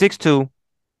 But he's 6'2",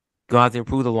 gonna have to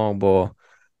improve the long ball.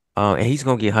 And he's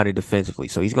gonna get hunted defensively,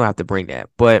 so he's gonna have to bring that.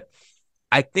 But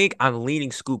I think I'm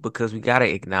leaning Scoop because we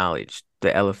gotta acknowledge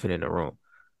the elephant in the room.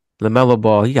 LaMelo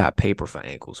Ball, he got paper for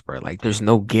ankles, bro. Like, there's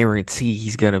no guarantee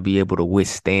he's gonna be able to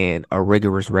withstand a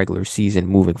rigorous regular season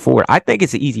moving forward. I think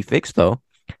it's an easy fix, though.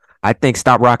 I think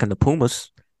stop rocking the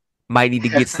Pumas. Might need to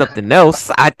get yeah. something else.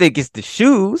 I think it's the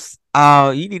shoes.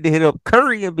 You need to hit up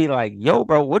Curry and be like, "Yo,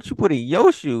 bro, what you put in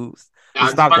your shoes to I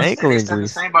was stop the about to say ankle they said the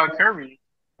injuries?" same about Curry.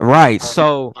 Right. But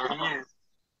So there he is.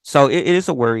 So it is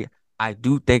a worry. I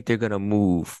do think they're gonna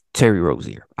move Terry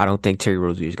Rozier. I don't think Terry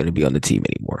Rozier is gonna be on the team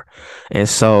anymore. And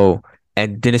so,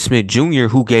 and Dennis Smith Jr.,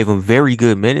 who gave him very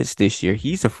good minutes this year,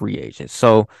 he's a free agent.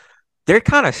 So they're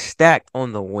kind of stacked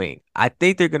on the wing. I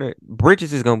think they're gonna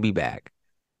Bridges is gonna be back.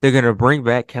 They're gonna bring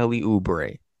back Kelly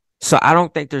Oubre. So I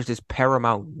don't think there's this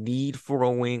paramount need for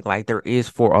a wing like there is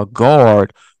for a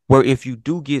guard, where if you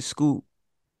do get Scoot,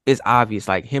 it's obvious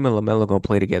like him and LaMelo gonna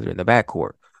play together in the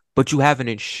backcourt. But you have an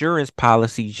insurance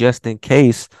policy just in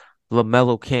case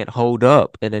LaMelo can't hold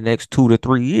up in the next 2 to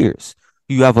 3 years.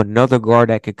 You have another guard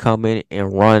that could come in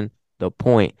and run the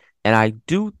point. And I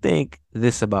do think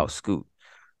this about Scoot.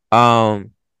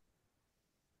 Um,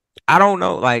 I don't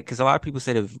know, like, because a lot of people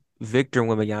said if Victor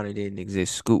Wembanyama didn't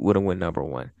exist, Scoot would have won number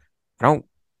one. I don't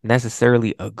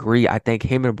necessarily agree. I think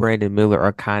him and Brandon Miller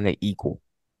are kind of equal,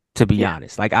 to be Yeah,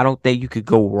 honest. Like, I don't think you could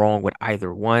go wrong with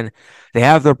either one. They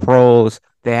have their pros,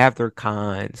 they have their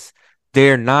cons.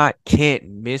 They're not can't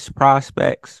miss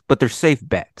prospects, but they're safe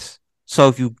bets. So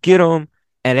if you get them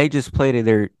and they just play to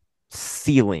their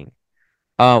ceiling,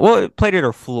 well, play to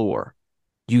their floor,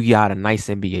 you got a nice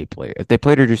NBA player. If they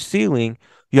play to their ceiling,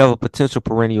 you have a potential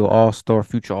perennial all-star,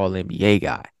 future all-NBA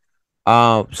guy.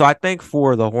 So I think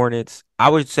for the Hornets, I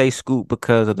would say Scoot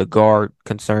because of the guard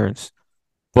concerns.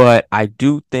 But I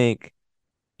do think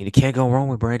you can't go wrong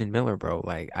with Brandon Miller, bro.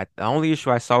 The only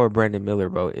issue I saw with Brandon Miller,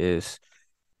 bro, is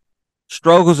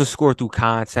struggles to score through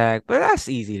contact, but that's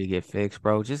easy to get fixed,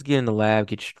 bro. Just get in the lab,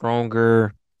 get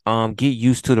stronger, get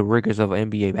used to the rigors of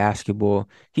NBA basketball.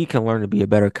 He can learn to be a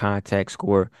better contact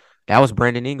scorer. That was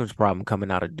Brandon Ingram's problem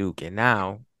coming out of Duke, and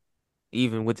now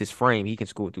even with his frame, he can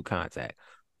score through contact.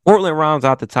 Portland rounds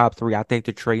out the top three. I think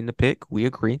they're trading the pick. We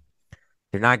agree.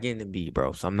 They're not getting the B,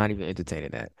 bro. So I'm not even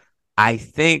entertaining that. I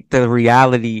think the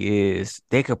reality is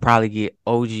they could probably get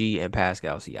OG and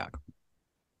Pascal Siakam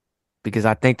because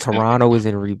I think that's a good Toronto one. is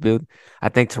in rebuild. I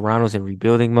think Toronto's in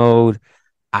rebuilding mode.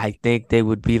 I think they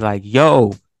would be like,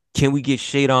 "Yo, can we get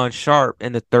Shadon Sharp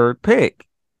in the third pick?"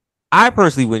 I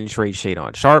personally wouldn't trade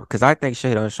Shadon Sharp because I think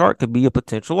Shadon Sharp could be a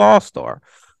potential all-star.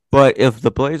 But if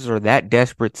the Blazers are that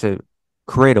desperate to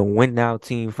create a win now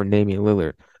team for Damian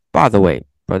Lillard, by the way,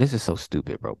 bro, this is so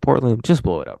stupid, bro. Portland, just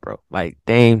blow it up, bro. Like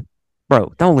Dame,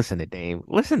 bro, don't listen to Dame.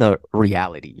 Listen to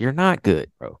reality. You're not good,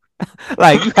 bro.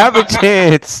 Like you have a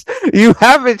chance. You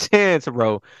have a chance,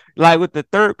 bro. Like with the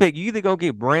third pick, you either gonna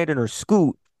get Brandon or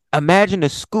Scoot. Imagine the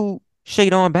Scoot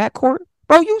Shadon backcourt.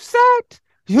 Bro, you set.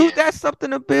 You Yeah. that's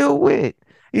something to build with.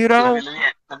 You Let me know? let me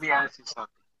let me ask you something.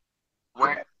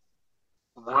 What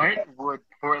what would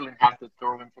Portland have to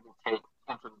throw into the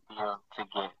deal to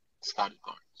get Scotty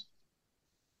Barnes?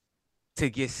 To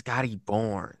get Scotty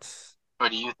Barnes. Or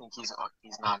do you think he's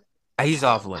not He's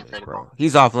off limits, untradeable? bro.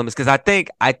 He's off limits because I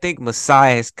think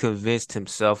Masai has convinced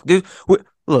himself. Dude,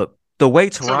 look, the way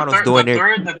So the Toronto's third doing it.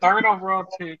 the third overall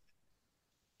pick,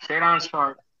 Shadon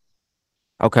Sharp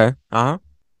Okay. Uh-huh.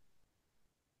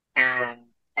 and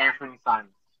Anthony Simons.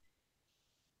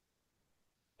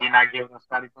 You're not giving us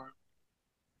Scotty Barnes?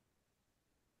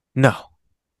 No.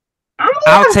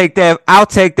 I'll take that. I'll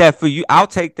take that for you. I'll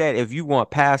take that if you want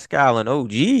Pascal and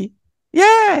OG.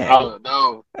 Yeah. Oh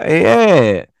no.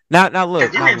 Yeah. Now Because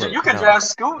look. Now look. you can No. draft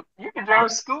Scoot. You can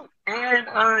draft Scoot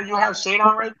and you have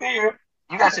Shadon right there.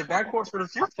 You got your backcourt for the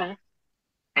future.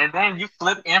 And then you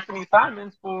flip Anthony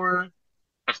Simons for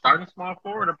a starting small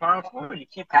forward, a power forward. You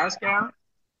keep Pascal.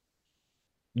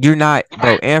 You're not, You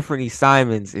bro. got, Anthony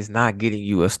Simons is not getting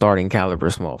you a starting caliber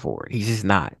small forward. He's just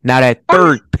not. Now that I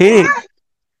mean, third pick,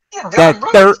 yeah, Dylan that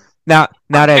Brooks. third now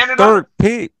that And another.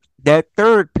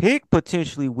 third pick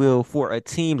potentially will for a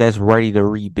team that's ready to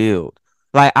rebuild.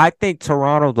 Like I think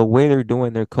Toronto, the way they're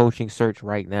doing their coaching search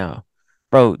right now,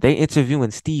 bro, they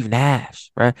interviewing Steve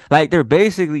Nash, right? Like they're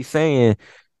basically saying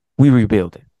we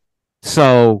rebuilding.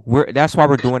 So that's why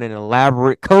we're doing an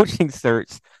elaborate coaching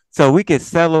search so we can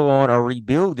settle on a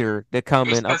rebuilder to come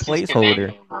It's in a because he's placeholder.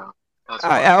 Canadian, bro. That's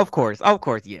why. Yeah, of course,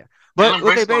 yeah. But Dylan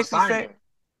what they Brooks gonna basically sign say,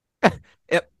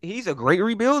 him. he's a great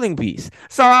rebuilding piece.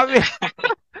 So I mean,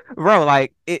 bro,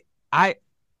 like I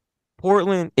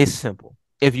Portland is simple.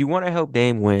 If you want to help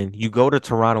Dame win, you go to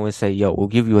Toronto and say, "Yo, we'll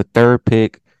give you a third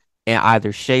pick and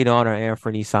either Shadon or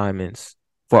Anthony Simons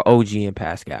for OG and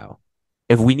Pascal.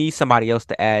 If we need somebody else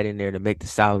to add in there to make the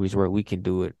salaries where we can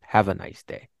do it, have a nice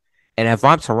day." And if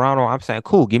I'm Toronto, I'm saying,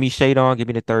 "Cool, give me Shadon, give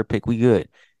me the third pick, we good."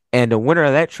 And the winner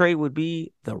of that trade would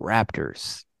be the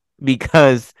Raptors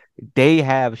because they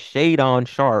have Shadon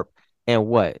Sharp and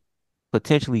what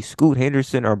potentially Scoot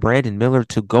Henderson or Brandon Miller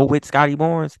to go with Scotty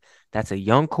Barnes. That's a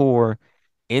young core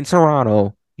in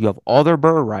Toronto. You have all their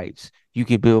bird rights. You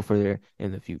can build for there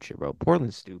in the future, bro.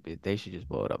 Portland's stupid. They should just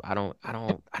blow it up. I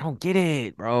don't get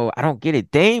it, bro. I don't get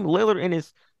it. Dame Lillard in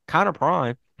his kind of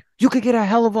prime. You could get a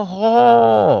hell of a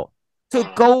haul to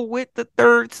Yeah, go with the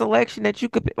third selection that you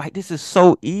could pick. Like this is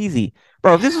so easy,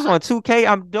 bro. If this was on 2K,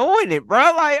 I'm doing it, bro.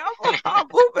 Like I'm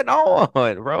moving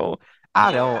on, bro.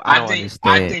 I yeah. don't I don't I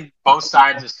understand. think both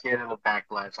sides are scared of the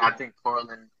backlash. I think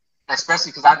Portland,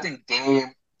 especially because I think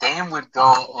Dame would go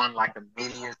on like a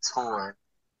media tour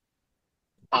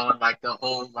on like the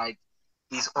whole like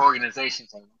these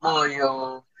organizations are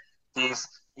loyal, these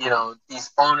these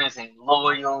owners ain't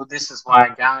loyal. This is why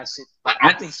guys should like.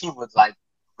 I think he would like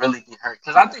really be hurt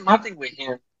because I think my thing with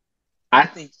him, I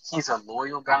think he's a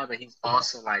loyal guy, but he's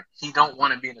also like he don't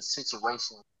want to be in a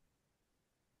situation.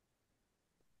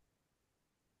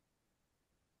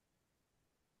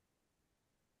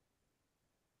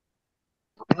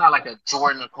 It's not like a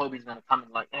Jordan or Kobe's gonna come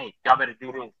and like, hey, y'all better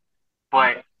do this.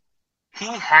 But he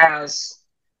has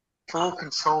full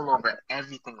control over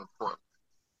everything in Portland.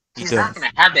 He He's not does.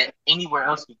 gonna have that anywhere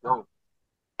else he goes.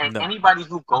 And No. anybody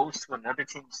who goes to another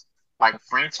team's like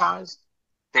franchise,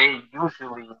 they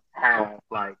usually have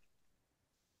like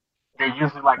they're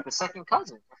usually like the second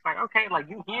cousin. It's like okay, like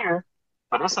you here,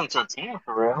 but this ain't your team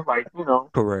for real. Like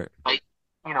Correct. like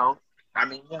you know, I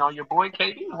mean your boy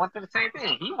KD went through the same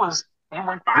thing. He won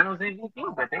Finals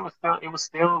MVP, but they was still it was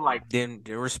still like Then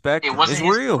respect it him. It's wasn't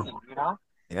his real. team.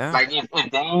 Yeah. Like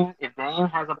if Dame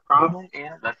has a problem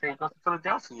and let's say he goes to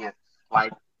Philadelphia,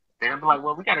 like they're gonna be like,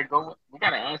 well, we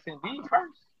gotta ask him B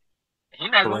first.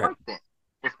 He's not gonna Correct. like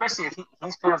that, especially if he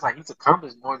feels like he's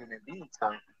accomplished more than Embiid.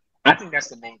 So I think that's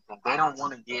the main thing. They don't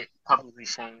want to get publicly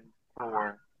shamed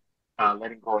for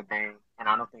letting go of Dame, and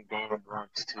I don't think Dame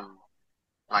wants to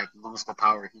like lose the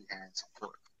power he has.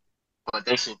 But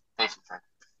they should try.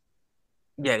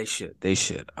 Yeah, they should. They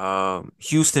should.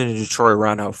 Houston and Detroit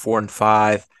round out 4 and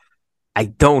 5. I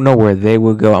don't know where they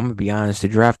will go. I'm gonna be honest. The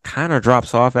draft kind of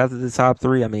drops off after the top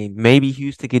three. I mean, maybe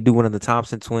Houston could do one of the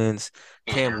Thompson twins.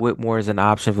 Cam Yeah, Whitmore is an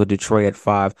option for Detroit at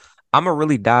 5. I'm gonna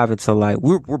really dive into like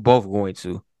we're both going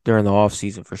to. during the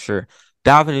offseason for sure.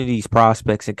 Dive into these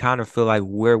prospects and kind of feel like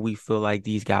where we feel like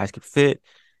these guys could fit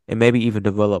and maybe even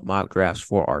develop mock drafts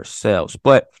for ourselves.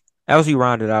 But as we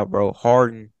round it out, bro,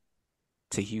 Harden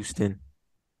to Houston.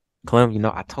 Clem,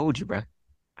 I told you, bro.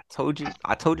 I told you.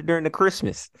 I told you during the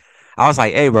Christmas. I was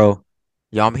like, hey, bro,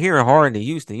 yo, I'm hearing Harden to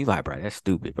Houston. You like, bro, that's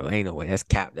stupid, bro. Ain't no way. That's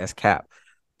cap. That's cap.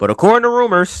 But according to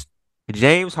rumors,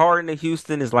 James Harden to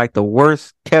Houston is like the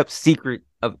worst kept secret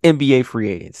of NBA free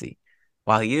agency.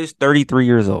 While he is 33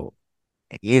 years old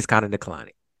and he is kind of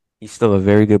declining, he's still a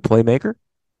very good playmaker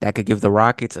that could give the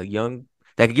Rockets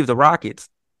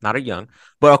not a young,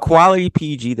 but a quality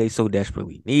PG they so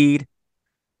desperately need.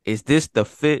 Is this the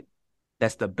fit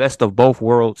that's the best of both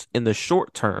worlds in the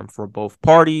short term for both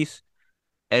parties?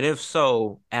 And if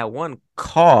so, at one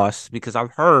cost, because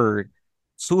I've heard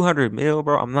 200 mil,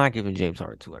 bro. I'm not giving James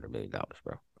Harden $200 million,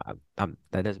 bro.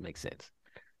 That doesn't make sense.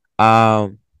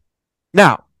 Um,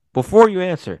 Now, before you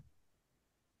answer,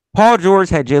 Paul George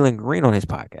had Jalen Green on his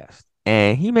podcast,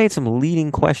 and he made some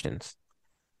leading questions,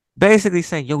 basically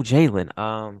saying, "Yo, Jalen,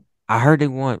 I heard they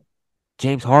want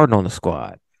James Harden on the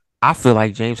squad. I feel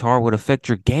like James Harden would affect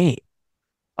your game.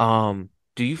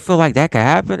 Do you feel like that could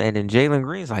happen?" And then Jalen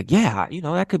Green's like, "Yeah,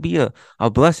 that could be a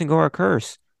blessing or a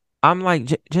curse." I'm like,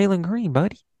 Jalen Green,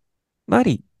 buddy,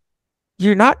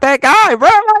 you're not that guy, bro.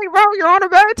 Like, bro, you're on a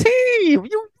bad team.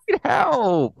 You need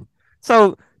help.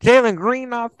 So Jalen Green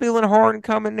not feeling Harden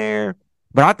coming there,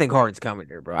 but I think Harden's coming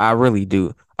there, bro. I really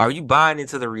do. Are you buying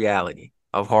into the reality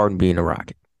of Harden being a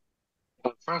Rocket?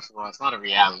 But first of all, it's not a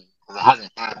reality because it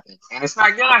hasn't happened, and it's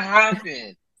not gonna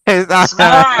happen. It's It's not-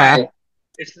 not.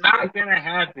 It's not gonna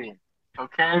happen.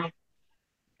 Okay.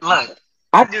 Look,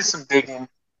 I did some digging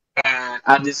and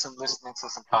I did some listening to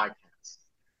some podcasts,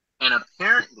 and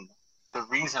apparently the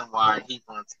reason why he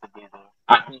wants to be there,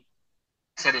 I think,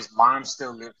 said his mom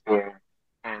still lives there,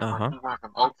 and when uh-huh. he went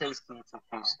from OKC to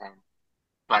Houston,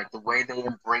 like the way they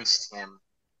embraced him,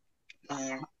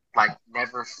 he like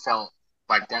never felt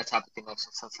like that type of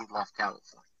connection since he left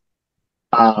California.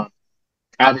 Um,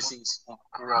 Obviously, he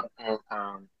grew up in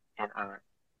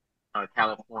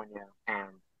California, and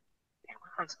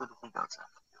what high school did he go to?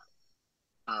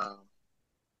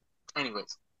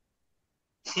 Anyways,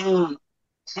 he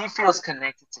he feels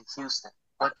connected to Houston.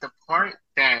 But the part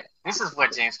that this is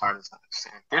what James Harden's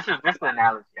understand. This is the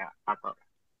analogy I thought.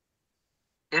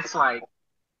 It's like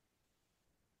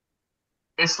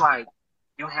it's like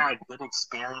you had good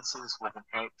experiences with an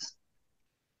ex,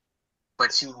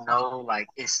 but you know like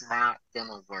it's not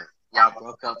gonna work. Y'all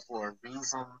broke up for a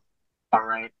reason, all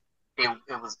right?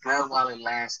 It was good while it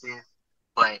lasted,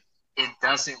 but it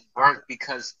doesn't work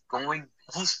because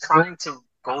he's trying to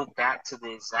go back to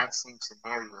the exact same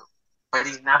scenario, but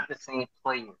he's not the same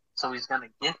player. So he's gonna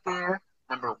get there.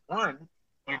 Number one,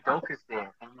 Udoka's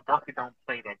there, and Udoka don't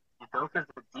play that. Udoka's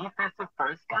the defensive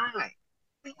first guy.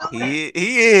 We know that.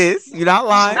 He is. You're not He's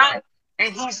lying. not,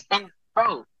 and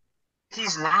bro,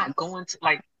 he's not going to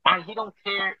like. He don't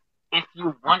care if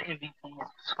you won MVP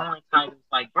scoring titles.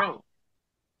 Like, bro,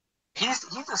 he's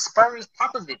a Spurs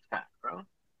Popovich guy, bro.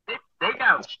 They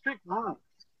got strict rules.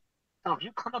 So if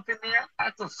you come up in there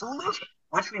acting foolish,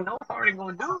 which we know Harden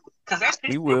gonna do, because that's his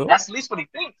He city. will. That's at least what he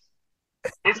thinks.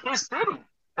 It's his city.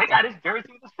 They got his jersey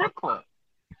in the strip club.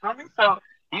 You feel me? So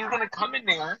he's gonna come in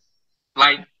there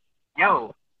like,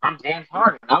 yo, I'm James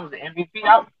Harden. I was the MVP.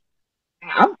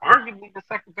 I'm arguably the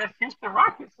second best Houston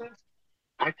Rockets since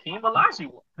Hakeem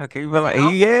Olajuwon. Okay, but You like, know,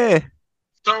 yeah.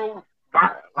 so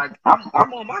like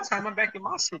I'm on my time. I'm back in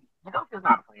my city. You know, he's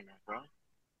not playing that, bro.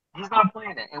 He's not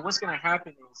playing that. And what's gonna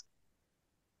happen is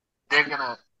they're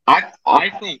gonna. I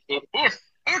think if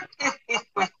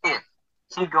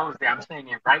he goes there, I'm saying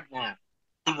it right now,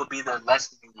 he will be there less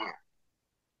than a year.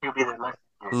 He'll be there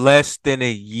less than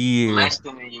a year. Less than a year. Less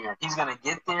than a year. He's gonna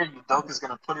get there. Udoka's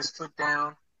gonna put his foot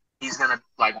down. He's gonna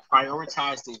like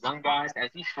prioritize the young guys as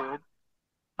he should.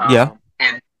 Yeah,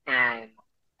 And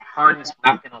Harden's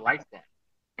not gonna like that,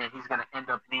 and he's gonna end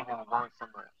up leaving and going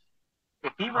somewhere else.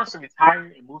 If he wants to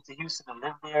retire and move to Houston and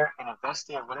live there and invest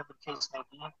there, whatever the case may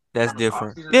be, that's during his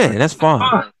different. offseason, Yeah, that's that's fine.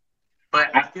 fine.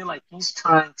 But I feel like he's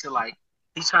trying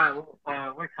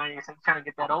what Kanye said, he's trying to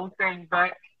get that old thing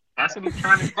back. That's what he's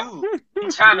trying to do.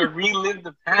 He's trying to relive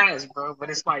the past, bro. But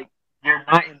it's like you're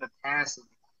not in the past.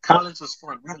 College was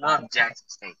fun. We love Jackson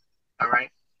State, all right.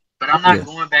 But I'm not Yeah.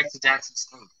 going back to Jackson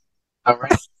State, all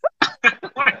right.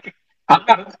 I'm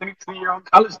not a 22-year-old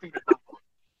college student no more.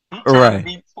 He's trying to Right.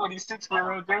 be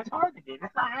 26-year-old James Harden again.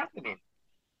 It's not happening.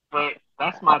 But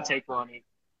that's my take on it.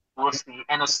 We'll see.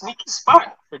 And a sneaky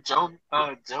spot for Joe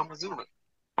Mazzulla.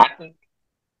 I think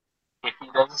if he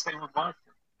doesn't stay with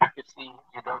Boston, I could see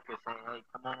Udoka saying, "Hey,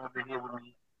 come on over here with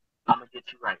me. I'm gonna get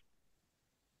you right.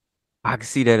 I can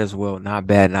see that as well. Not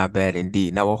bad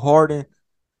indeed. Now with Harden,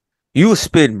 you was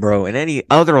spitting, bro, and any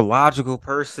other logical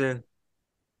person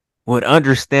would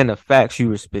understand the facts you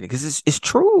were spitting because it's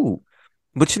true.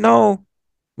 But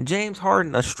James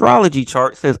Harden astrology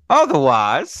chart says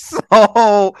otherwise.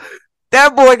 So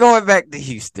that boy going back to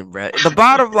Houston, bro. The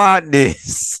bottom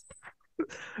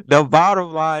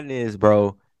line is,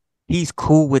 bro, he's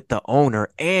cool with the owner.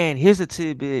 And here's a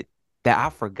tidbit that I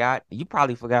forgot. You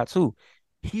probably forgot too.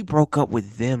 He broke up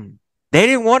with them. They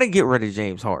didn't want to get rid of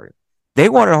James Harden. They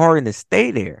wanted Harden to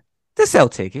stay there to sell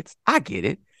tickets. I get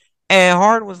it. And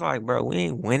Harden was like, bro, we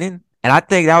ain't winning. And I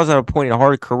think that was at a point in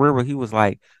Harden's career where he was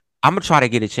like, I'm gonna try to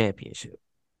get a championship.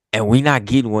 And we not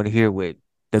getting one here with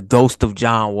the ghost of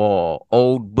John Wall,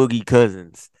 old Boogie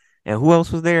Cousins. And who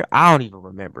else was there? I don't even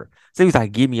remember. So he was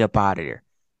like, get me up out of there.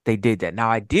 They did that. Now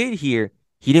I did hear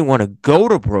he didn't want to go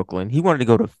to Brooklyn. He wanted to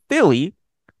go to Philly,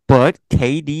 but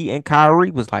KD and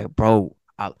Kyrie was like, bro,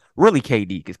 really KD,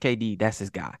 because KD, that's his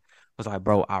guy. Was like,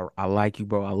 bro, I like you,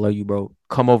 bro. I love you, bro.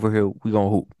 Come over here. We gonna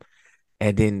hoop.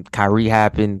 And then Kyrie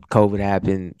happened, COVID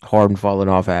happened, Harden falling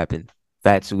off happened,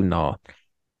 fat suit and all.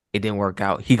 It didn't work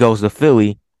out. He goes to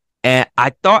Philly. And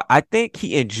I think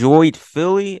he enjoyed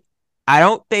Philly. I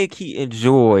don't think he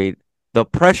enjoyed the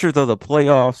pressures of the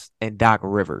playoffs and Doc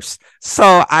Rivers. So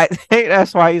I think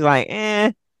that's why he's like,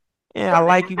 I That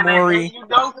like nigga's you, gonna Maury. hate you,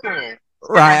 Joker. He's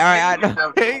Right, gonna all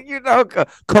right, hate I you, know. Joker.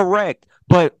 Correct.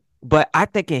 But I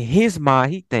think in his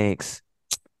mind, he thinks,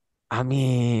 I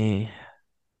mean,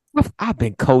 I've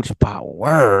been coached by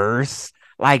worse.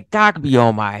 Like Doc be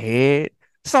on my head.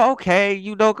 So okay,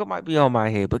 Udoka might be on my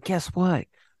head, but guess what?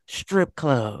 Strip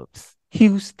clubs,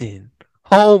 Houston,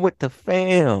 home with the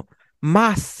fam,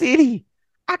 my city.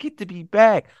 I get to be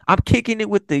back. I'm kicking it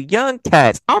with the young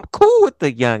cats. I'm cool with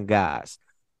the young guys.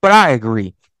 But I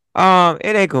agree.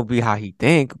 It ain't gonna be how he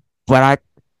think, but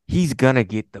he's gonna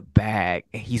get the bag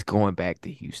and he's going back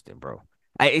to Houston, bro.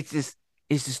 It's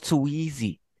just too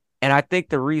easy. And I think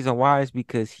the reason why is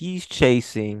because he's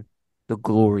chasing the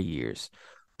glory years.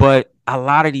 But a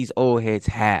lot of these old heads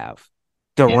have.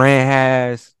 Yeah. Durant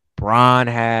has, Bron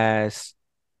has,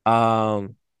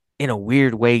 um, in a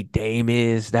weird way, Dame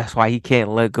is. That's why he can't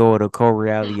let go of the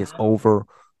co-reality. It's Mm-hmm. over.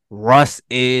 Russ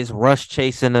is. Russ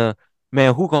chasing a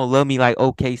man who gonna love me like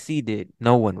OKC did.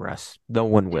 No one, Russ. No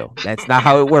one will. That's not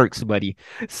how it works, buddy.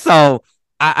 So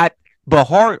I but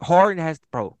Harden has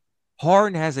bro.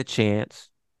 Harden has a chance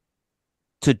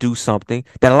to do something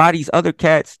that a lot of these other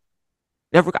cats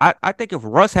never. I think if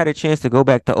Russ had a chance to go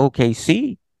back to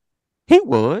OKC, he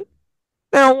would.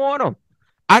 They don't want him.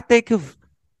 I think if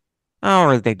I don't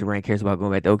really think Durant cares about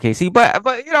going back to OKC, but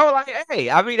like, hey,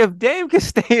 I mean, if Dame could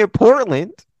stay in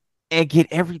Portland and get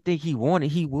everything he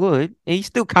wanted, he would, and he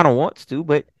still kind of wants to,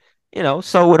 but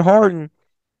so with Harden,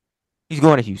 he's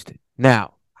going to Houston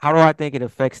now. How do I think it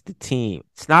affects the team?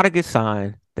 It's not a good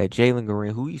sign that Jalen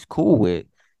Green, who he's cool with,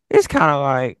 is kind of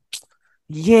like,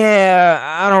 yeah,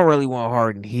 I don't really want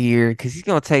Harden here because he's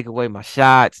gonna take away my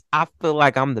shots. I feel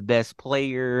like I'm the best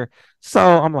player, so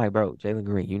I'm like, bro, Jalen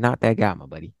Green, you're not that guy, my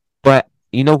buddy. But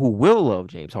you know who will love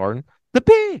James Harden? The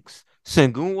bigs.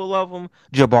 Sengun will love him.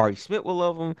 Jabari Smith will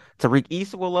love him. Tariq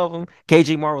Easter will love him.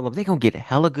 KJ Martin will love him. They're gonna get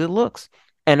hella good looks.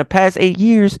 And the past 8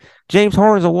 years, James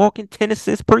Harden's a walking 10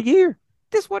 assists per year.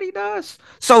 That's what he does.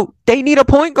 So they need a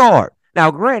point guard. Now,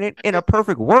 granted, in a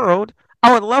perfect world,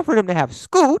 I would love for them to have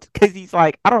Scoot because he's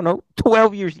like, I don't know,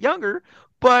 12 years younger,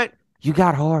 but you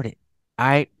got Harden. All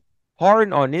right.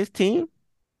 Harden on this team,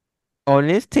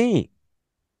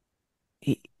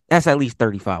 he, that's at least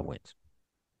 35 wins.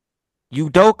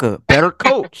 Udoka, better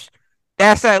coach.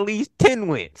 That's at least 10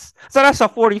 wins. So that's a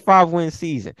 45 win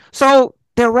season. So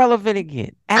they're relevant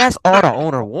again. And that's all the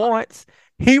owner wants.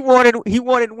 He wanted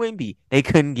Wemby. They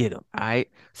couldn't get him. All right.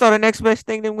 So the next best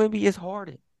thing than Wemby is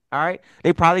Harden. All right.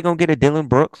 They probably gonna get a Dylan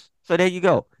Brooks. So there you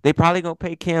go. They probably gonna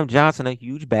pay Cam Johnson a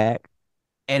huge bag,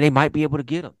 and they might be able to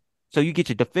get him. So you get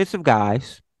your defensive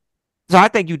guys. So I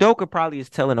think Udoka probably is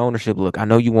telling ownership, look, I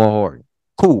know you want Harden.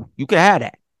 Cool. You can have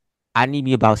that. I need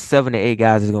me about 7 to 8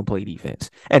 guys that's gonna play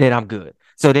defense, and then I'm good.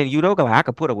 So then you don't go like I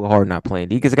could put up with Harden not playing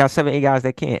D because I got 7 8 guys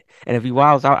that can't, and if he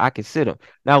wilds out, I can sit him.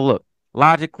 Now look,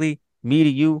 logically, me to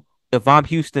you, if I'm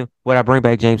Houston, would I bring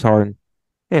back James Harden?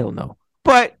 Hell no.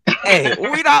 But hey,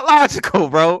 we not logical,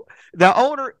 bro. The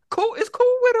owner, cool, is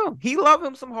cool with him. He love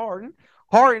him some Harden.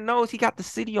 Harden knows he got the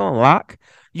city on lock.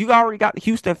 You already got the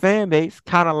Houston fan base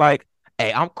kind of like,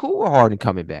 hey, I'm cool with Harden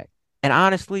coming back. And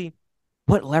honestly,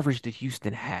 what leverage did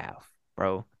Houston have,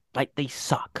 bro? Like they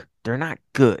suck. They're not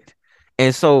good.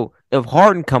 And so if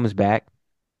Harden comes back,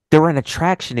 they're an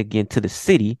attraction again to the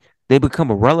city They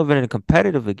become relevant and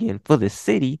competitive again for the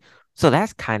city. So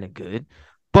that's kind of good.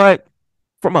 But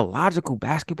from a logical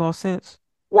basketball sense,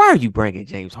 why are you bringing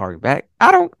James Harden back?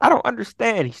 I don't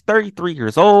understand. He's 33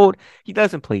 years old. He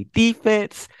doesn't play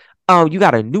defense. You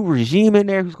got a new regime in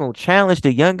there who's going to challenge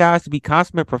the young guys to be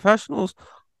consummate professionals.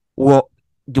 Well,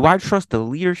 do I trust the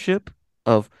leadership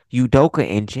of Udoka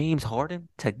and James Harden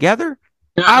together?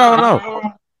 I don't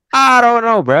know. I don't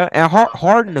know, bro. And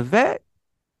Harden, the vet,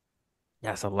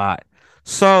 that's a lot.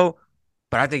 So,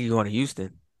 but I think you're going to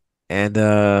Houston, and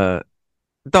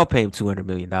don't pay him $200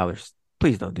 million.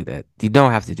 Please don't do that. You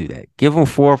don't have to do that. Give him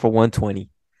four for 120.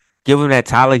 Give him that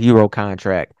Tyler Hero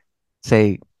contract.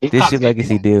 Say He's this not your taking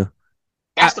legacy that. deal.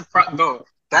 I, That's the problem. No, but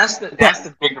that's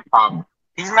the bigger problem.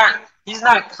 He's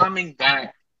not coming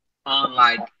back on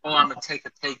like, oh, I'm gonna take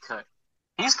a pay cut.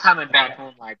 He's coming back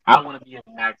on like, I want to be a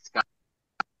max guy.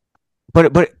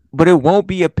 but it won't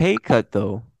be a pay cut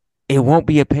though. It won't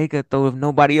be a pay cut though if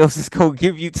nobody else is gonna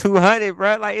give you 200,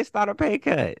 bro. Like it's not a pay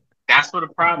cut. That's what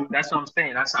the problem. That's what I'm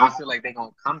saying. That's I feel like they're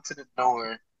gonna come to the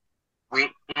door with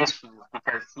issues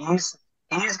because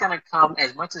he's gonna come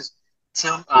as much as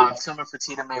Tillman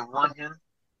Fertitta may want him.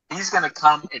 He's gonna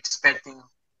come expecting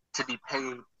to be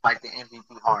paid like the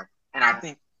MVP hard, and I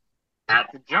think at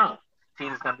the jump,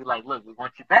 Tita's gonna be like, "Look, we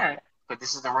want you back, but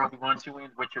this is the road we want you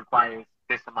in, which requires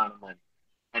this amount of money."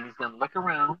 And he's gonna look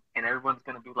around, and everyone's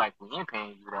gonna be like, "We ain't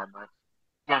paying you that much."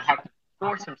 He's gonna have to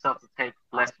force himself to take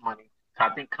less money. So I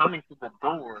think coming through the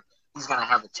door, he's gonna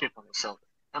have a chip on his shoulder.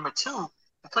 Number two,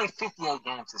 he played 58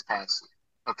 games this past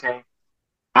year. Okay,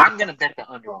 I'm gonna bet the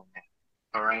under on that.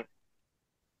 All right.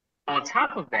 On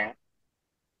top of that,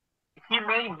 he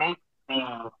may make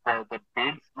the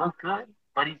bigs look good,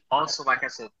 but he's also, like I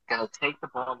said, gonna take the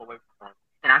ball away from him.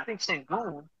 And I think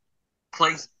Sengun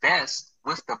plays best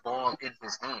with the ball in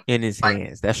his hand. In his Like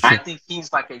hands. That's I true. think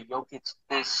he's like a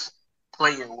Jokic-ish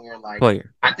player where like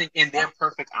Player. I think in their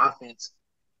perfect offense,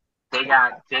 they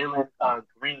got Jalen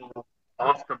Green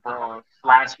off the ball,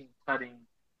 slashing, cutting,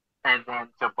 and then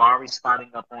Jabari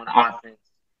spotting up on offense,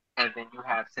 and then you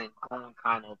have Sengun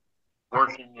kind of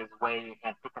working his way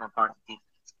and picking apart the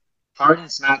defense.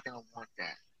 Harden's not going to want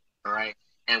that, all right?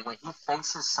 And when he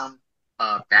faces some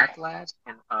backlash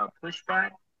and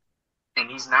pushback, and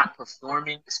he's not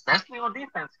performing, especially on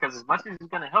defense, because as much as he's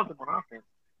going to help him on offense,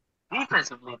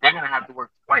 defensively, they're going to have to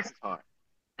work twice as hard.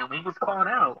 And when he gets called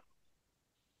out,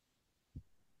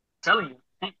 telling you,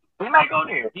 he may go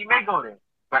there. He may go there.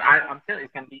 But I'm telling you,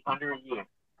 it's going to be under a year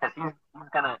because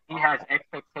he has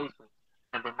expectations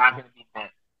and they're not going to be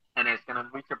met. And it's going to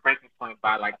reach a breaking point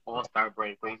by like All-Star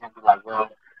break where he's going to be like, well,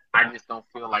 I just don't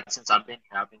feel like since I've been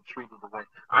here, I've been treated the way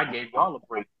I gave y'all a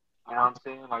break. You know what I'm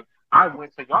saying? Like I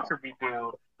went so y'all could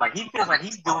rebuild. Like he feels like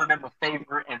he's doing them a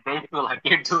favor and they feel like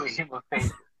they're doing him a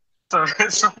favor. So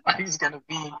somebody's gonna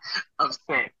be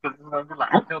upset because it's gonna be like,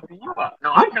 I'm helping you out.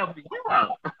 No, I'm helping you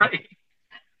out. Right?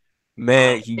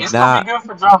 Man, you It's gonna be not.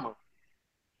 good for drama.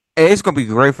 It's gonna be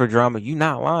great for drama. You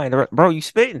not lying, bro. You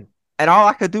spitting, and all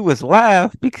I could do was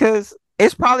laugh because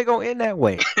it's probably gonna end that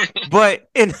way. But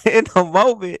in the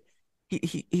moment,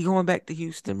 he going back to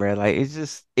Houston, bro. Like it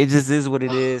just is what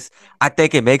it is. I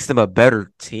think it makes them a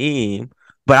better team,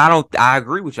 but I don't. I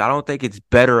agree with you. I don't think it's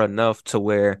better enough to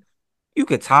where you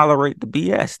can tolerate the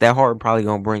BS that Harden probably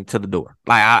gonna bring to the door.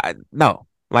 Like I no,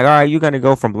 like all right, you're gonna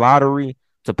go from lottery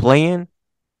to playing,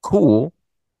 cool,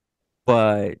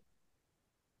 but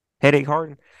headache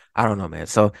Harden. I don't know, man.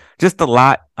 So just a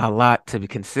lot to be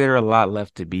considered, a lot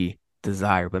left to be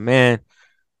desired. But man,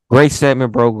 great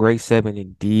segment, bro. Great segment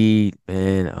indeed,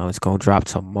 man. It's gonna drop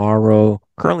tomorrow.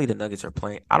 Currently, the Nuggets are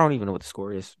playing. I don't even know what the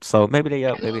score is. So maybe they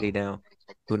up, maybe they down.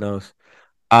 Who knows?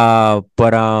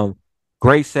 But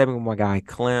great segment with my guy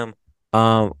Clem.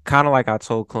 Kind of like I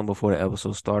told Clem before the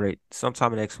episode started.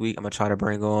 Sometime next week, I'm gonna try to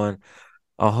bring on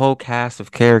a whole cast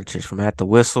of characters from At the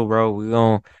Whistle, bro. We're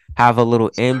gonna have a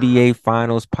little NBA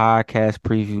Finals podcast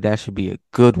preview. That should be a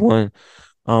good one.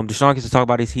 Deshaun gets to talk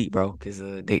about his Heat, bro, because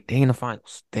they in the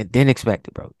finals. They didn't expect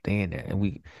it, bro. They in there, and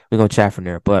we gonna chat from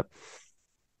there. But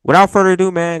without further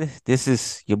ado, man, this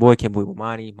is your boy Kim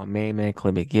Wimani, my main man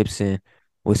Clement Gibson.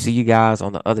 We'll see you guys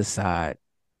on the other side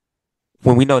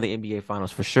when we know the NBA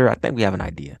Finals for sure. I think we have an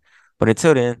idea. But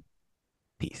until then,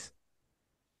 peace.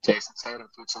 Jason Tatum,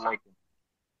 future Lakers.